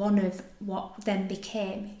one of what then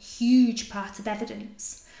became a huge part of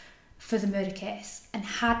evidence for the murder case. And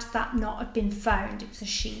had that not have been found, it was a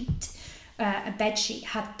sheet, a bed sheet,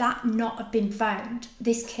 had that not have been found,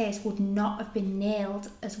 this case would not have been nailed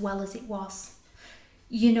as well as it was.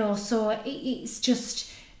 So it's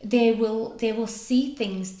just, they will see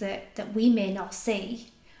things that we may not see,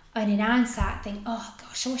 and in hindsight think, oh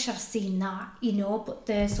gosh, I wish I'd seen that, but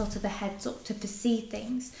they're sort of the heads up to foresee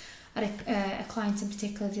things. I had a client in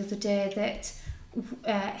particular the other day that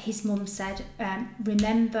his mum said,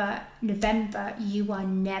 remember November, you are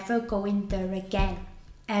never going there again,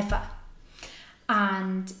 ever.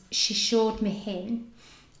 And she showed me him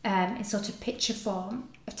in sort of picture form,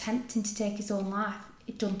 attempting to take his own life.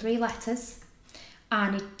 He'd done 3 letters,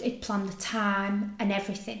 and he'd planned the time and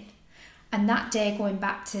everything. And that day, going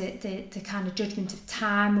back to the kind of judgment of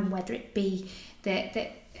time and whether it be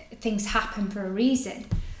that things happen for a reason,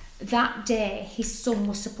 that day his son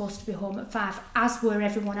was supposed to be home at 5, as were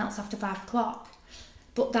everyone else after 5 o'clock.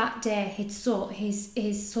 But that day his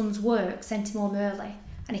son's work sent him home early,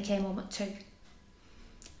 and he came home at 2.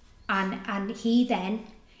 And he then,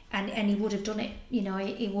 and he would have done it,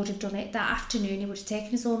 he would have done it that afternoon. He would have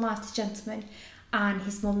taken his own life, the gentleman, and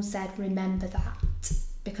his mum said, remember that,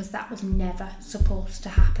 because that was never supposed to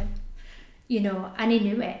happen. And he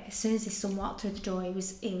knew it. As soon as his son walked through the door, he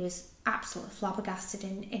was absolutely flabbergasted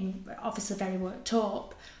and obviously very worked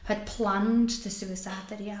up, had planned the suicide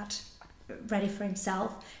that he had ready for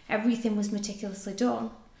himself. Everything was meticulously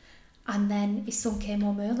done. And then his son came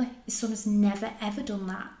home early. His son has never ever done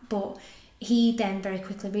that, but he then very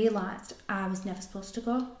quickly realised, I was never supposed to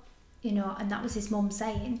go, and that was his mum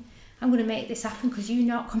saying, I'm going to make this happen because you're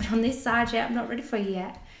not coming on this side yet, I'm not ready for you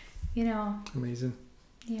yet, Amazing.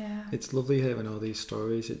 Yeah. It's lovely hearing all these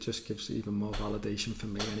stories. It just gives even more validation for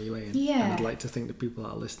me anyway, and I'd like to think the people that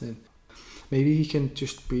are listening, maybe you can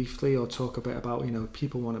just briefly or talk a bit about,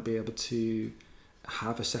 people want to be able to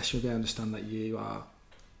have a session with you. I understand that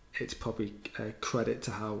it's probably a credit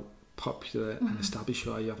to how popular and established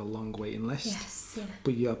you are. You have a long waiting list. Yes, yeah.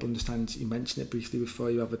 But you understand, you mentioned it briefly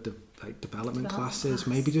before, you have development classes.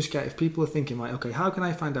 Maybe just if people are thinking, like, okay, how can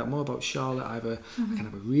I find out more about Charlotte? Either I can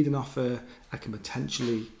have a reading offer, I can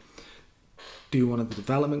potentially do one of the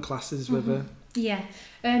development classes with her. Yeah,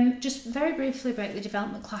 just very briefly about the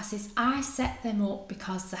development classes. I set them up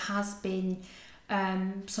because there has been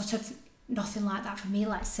sort of nothing like that for me,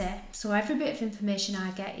 let's say. So every bit of information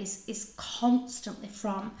I get is constantly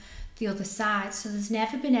from the other side. So there's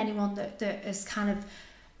never been anyone that has kind of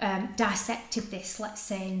dissected this, let's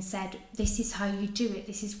say, and said, this is how you do it,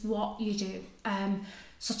 this is what you do.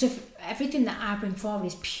 Sort of everything that I bring forward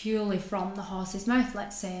is purely from the horse's mouth,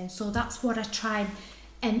 let's say. And so that's what I try and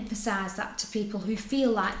emphasise that to people who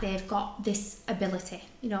feel like they've got this ability.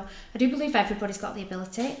 You know, I do believe everybody's got the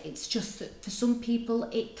ability. It's just that for some people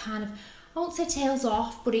it kind of, I won't say tails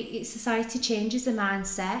off, but society changes the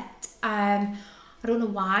mindset. I don't know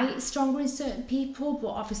why it's stronger in certain people, but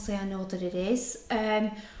obviously I know that it is.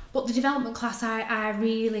 But the development class, I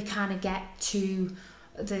really kind of get to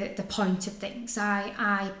the point of things.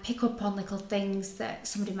 I pick up on little things that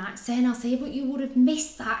somebody might say, and I'll say, but you would have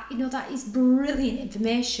missed that. You know, that is brilliant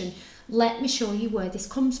information. Let me show you where this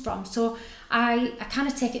comes from. So I kind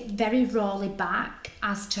of take it very rawly back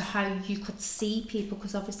as to how you could see people,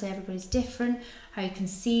 because obviously everybody's different, how you can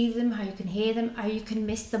see them, how you can hear them, how you can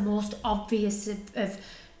miss the most obvious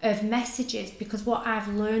of messages. Because what I've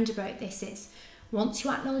learned about this is, once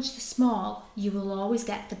you acknowledge the small, you will always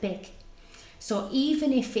get the big. So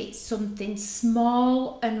even if it's something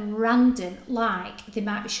small and random, like they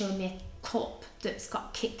might be showing me a cup that's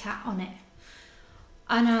got Kit Kat on it,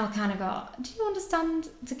 and I'll kind of go, do you understand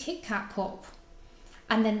the Kit Kat cup?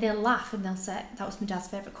 And then they'll laugh and they'll say, that was my dad's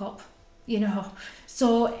favourite cup, you know.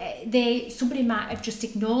 So somebody might have just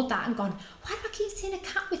ignored that and gone, why do I keep seeing a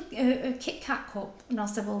cat with a Kit Kat cup? And I'll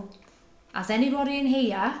say, well, has anybody in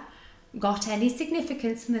here got any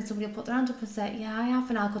significance? And then somebody will put their hand up and say, yeah, I have.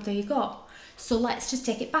 And I'll go, there you go. So let's just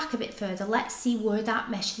take it back a bit further. Let's see where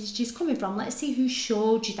that message is coming from. Let's see who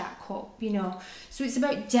showed you that cup, you know. So it's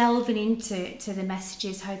about delving into the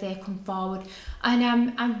messages, how they come forward. And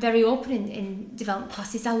I'm very open in development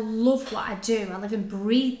classes. I love what I do. I live and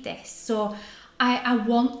breathe this. So I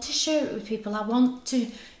want to share it with people. I want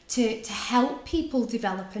to help people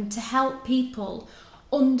develop and to help people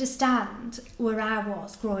understand where I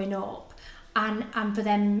was growing up, and for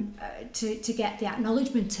them to get the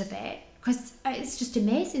acknowledgement of it. Because it's just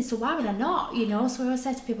amazing, so why would I not, you know? So I always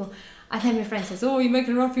say to people, and then my friend says, oh, you're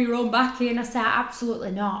making it off your own back, and I say,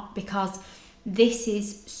 absolutely not, because this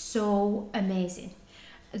is so amazing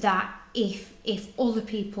that if other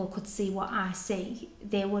people could see what I see,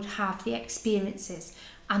 they would have the experiences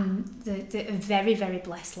and the very, very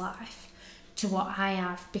blessed life to what I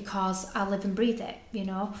have, because I live and breathe it, you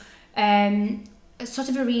know. Sort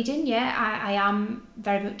of a reading, yeah, I am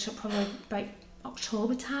very much up probably about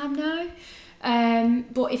October time now,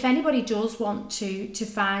 but if anybody does want to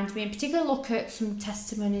find me, in particular look at some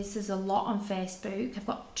testimonies, there's a lot on Facebook. I've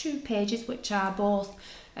got 2 pages which are both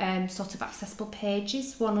sort of accessible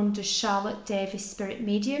pages, one under Charlotte Davis Spirit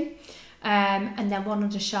Medium, and then one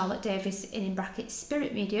under Charlotte Davis in brackets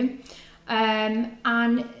Spirit Medium,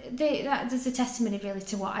 and there's a testimony really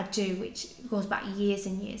to what I do, which goes back years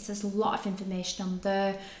and years. There's a lot of information on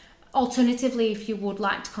there. Alternatively, if you would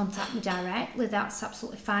like to contact me directly, that's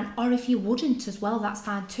absolutely fine. Or if you wouldn't as well, that's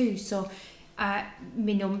fine too. So my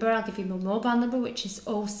number, I'll give you my mobile number, which is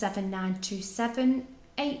 07927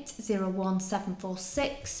 801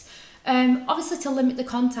 746. Obviously, to limit the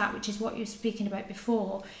contact, which is what you were speaking about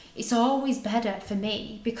before, it's always better for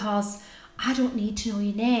me, because I don't need to know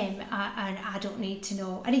your name, and I don't need to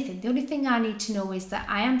know anything. The only thing I need to know is that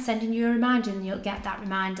I am sending you a reminder, and you'll get that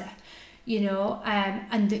reminder, you know,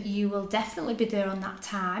 and that you will definitely be there on that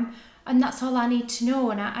time, and that's all I need to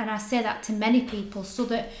know. And I say that to many people so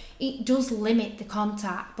that it does limit the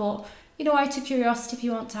contact. But you know, out of curiosity, if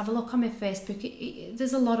you want to have a look on my Facebook,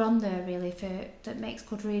 there's a lot on there really that makes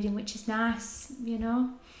good reading, which is nice, you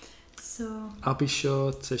know. So I'll be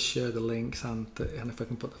sure to share the links, and if I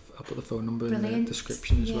can I'll put the phone number Brilliant. in the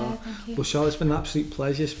description as well. Thank you. Well, Charlotte, it's been an absolute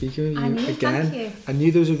pleasure speaking with you again. Thank you. I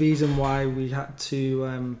knew there was a reason why we had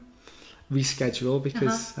to reschedule,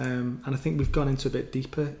 because and I think we've gone into a bit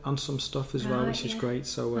deeper on some stuff as well, which is great.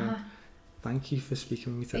 So thank you for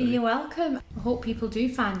speaking with me today. You're welcome. I hope people do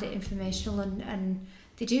find it informational and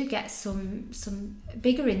they do get some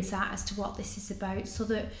bigger insight as to what this is about, so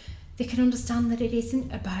that they can understand that it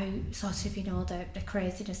isn't about sort of, you know, the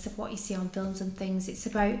craziness of what you see on films and things. It's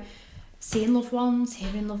about seeing loved ones,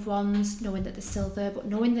 hearing loved ones, knowing that they're still there, but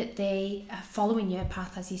knowing that they are following your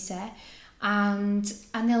path, as you say, and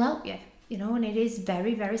they'll help you, you know. And it is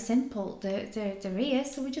very, very simple. They're here,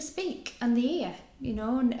 so we just speak, and they're here, you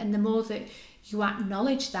know. And the more that you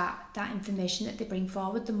acknowledge that information that they bring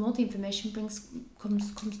forward, the more the information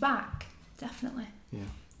comes back. Definitely. Yeah.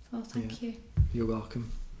 So thank you. You're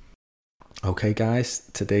welcome. Okay guys,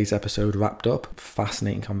 today's episode wrapped up.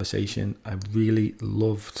 Fascinating conversation. I really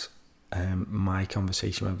loved my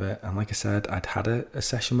conversation with it, and like I said, I'd had a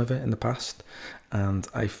session with it in the past, and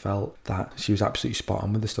I felt that she was absolutely spot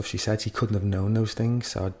on with the stuff she said. She couldn't have known those things,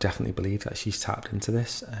 so I definitely believe that she's tapped into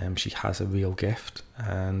this. She has a real gift,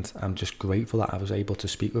 and I'm just grateful that I was able to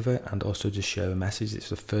speak with her and also just share a message. It's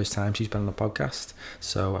the first time she's been on the podcast,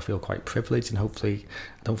 so I feel quite privileged, and hopefully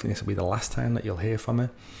I don't think this will be the last time that you'll hear from her.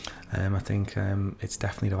 I think it's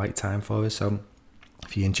definitely the right time for her. So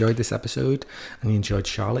if you enjoyed this episode and you enjoyed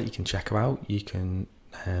Charlotte, you can check her out. You can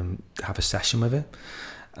have a session with her.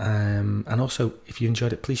 And also, if you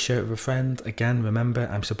enjoyed it, please share it with a friend. Again, remember,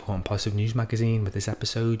 I'm supporting Positive News Magazine. With this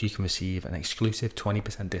episode, you can receive an exclusive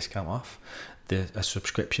 20% discount off a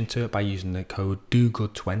subscription to it by using the code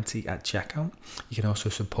DOGOOD20 at checkout. You can also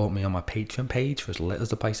support me on my Patreon page for as little as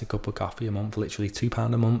the price of a cup of coffee a month, literally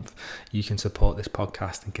 £2 a month. You can support this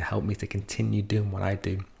podcast and can help me to continue doing what I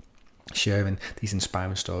do, sharing these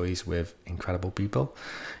inspiring stories with incredible people.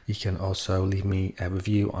 You can also leave me a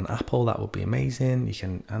review on Apple. That would be amazing. You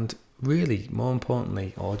can, and really more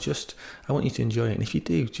importantly, or just, I want you to enjoy it. And if you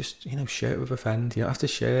do, just, share it with a friend. You don't have to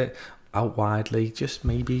share it out widely. Just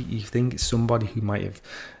maybe you think it's somebody who might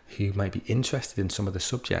be interested in some of the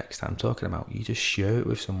subjects that I'm talking about. You just share it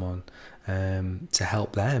with someone to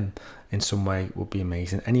help them in some way would be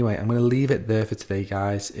amazing. Anyway, I'm going to leave it there for today,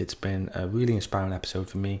 guys. It's been a really inspiring episode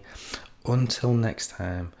for me. Until next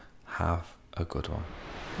time, have a good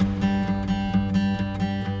one.